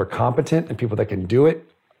 People that are competent and people that can do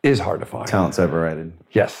it is hard to find. Talent's overrated.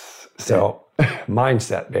 Yes. So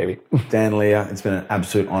mindset, baby. Dan Lier, it's been an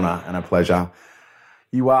absolute honor and a pleasure.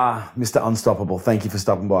 You are Mr. Unstoppable. Thank you for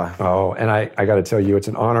stopping by. Oh, and I got to tell you, it's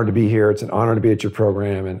an honor to be here. It's an honor to be at your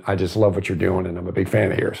program, and I just love what you're doing, and I'm a big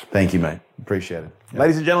fan of yours. Thank you, mate. Appreciate it. Yep.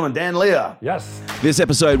 Ladies and gentlemen, Dan Lier. Yes. This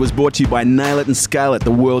episode was brought to you by Nail It and Scale It,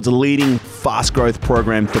 the world's leading fast growth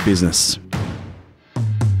program for business.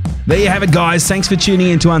 There you have it, guys. Thanks for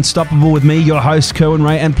tuning in to Unstoppable with me, your host, Kerwin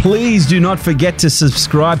Ray. And please do not forget to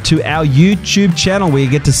subscribe to our YouTube channel where you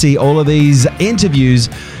get to see all of these interviews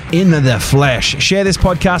in the flesh. Share this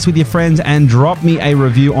podcast with your friends and drop me a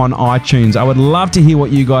review on iTunes. I would love to hear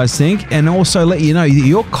what you guys think, and also let you know that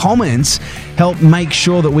your comments help make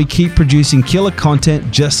sure that we keep producing killer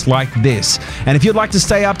content just like this. And if you'd like to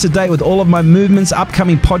stay up to date with all of my movements,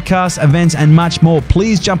 upcoming podcasts, events, and much more,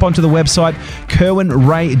 please jump onto the website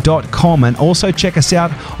kerwinray.com and also check us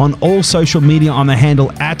out on all social media on the handle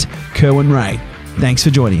 @KerwinRay. Thanks for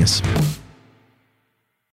joining us.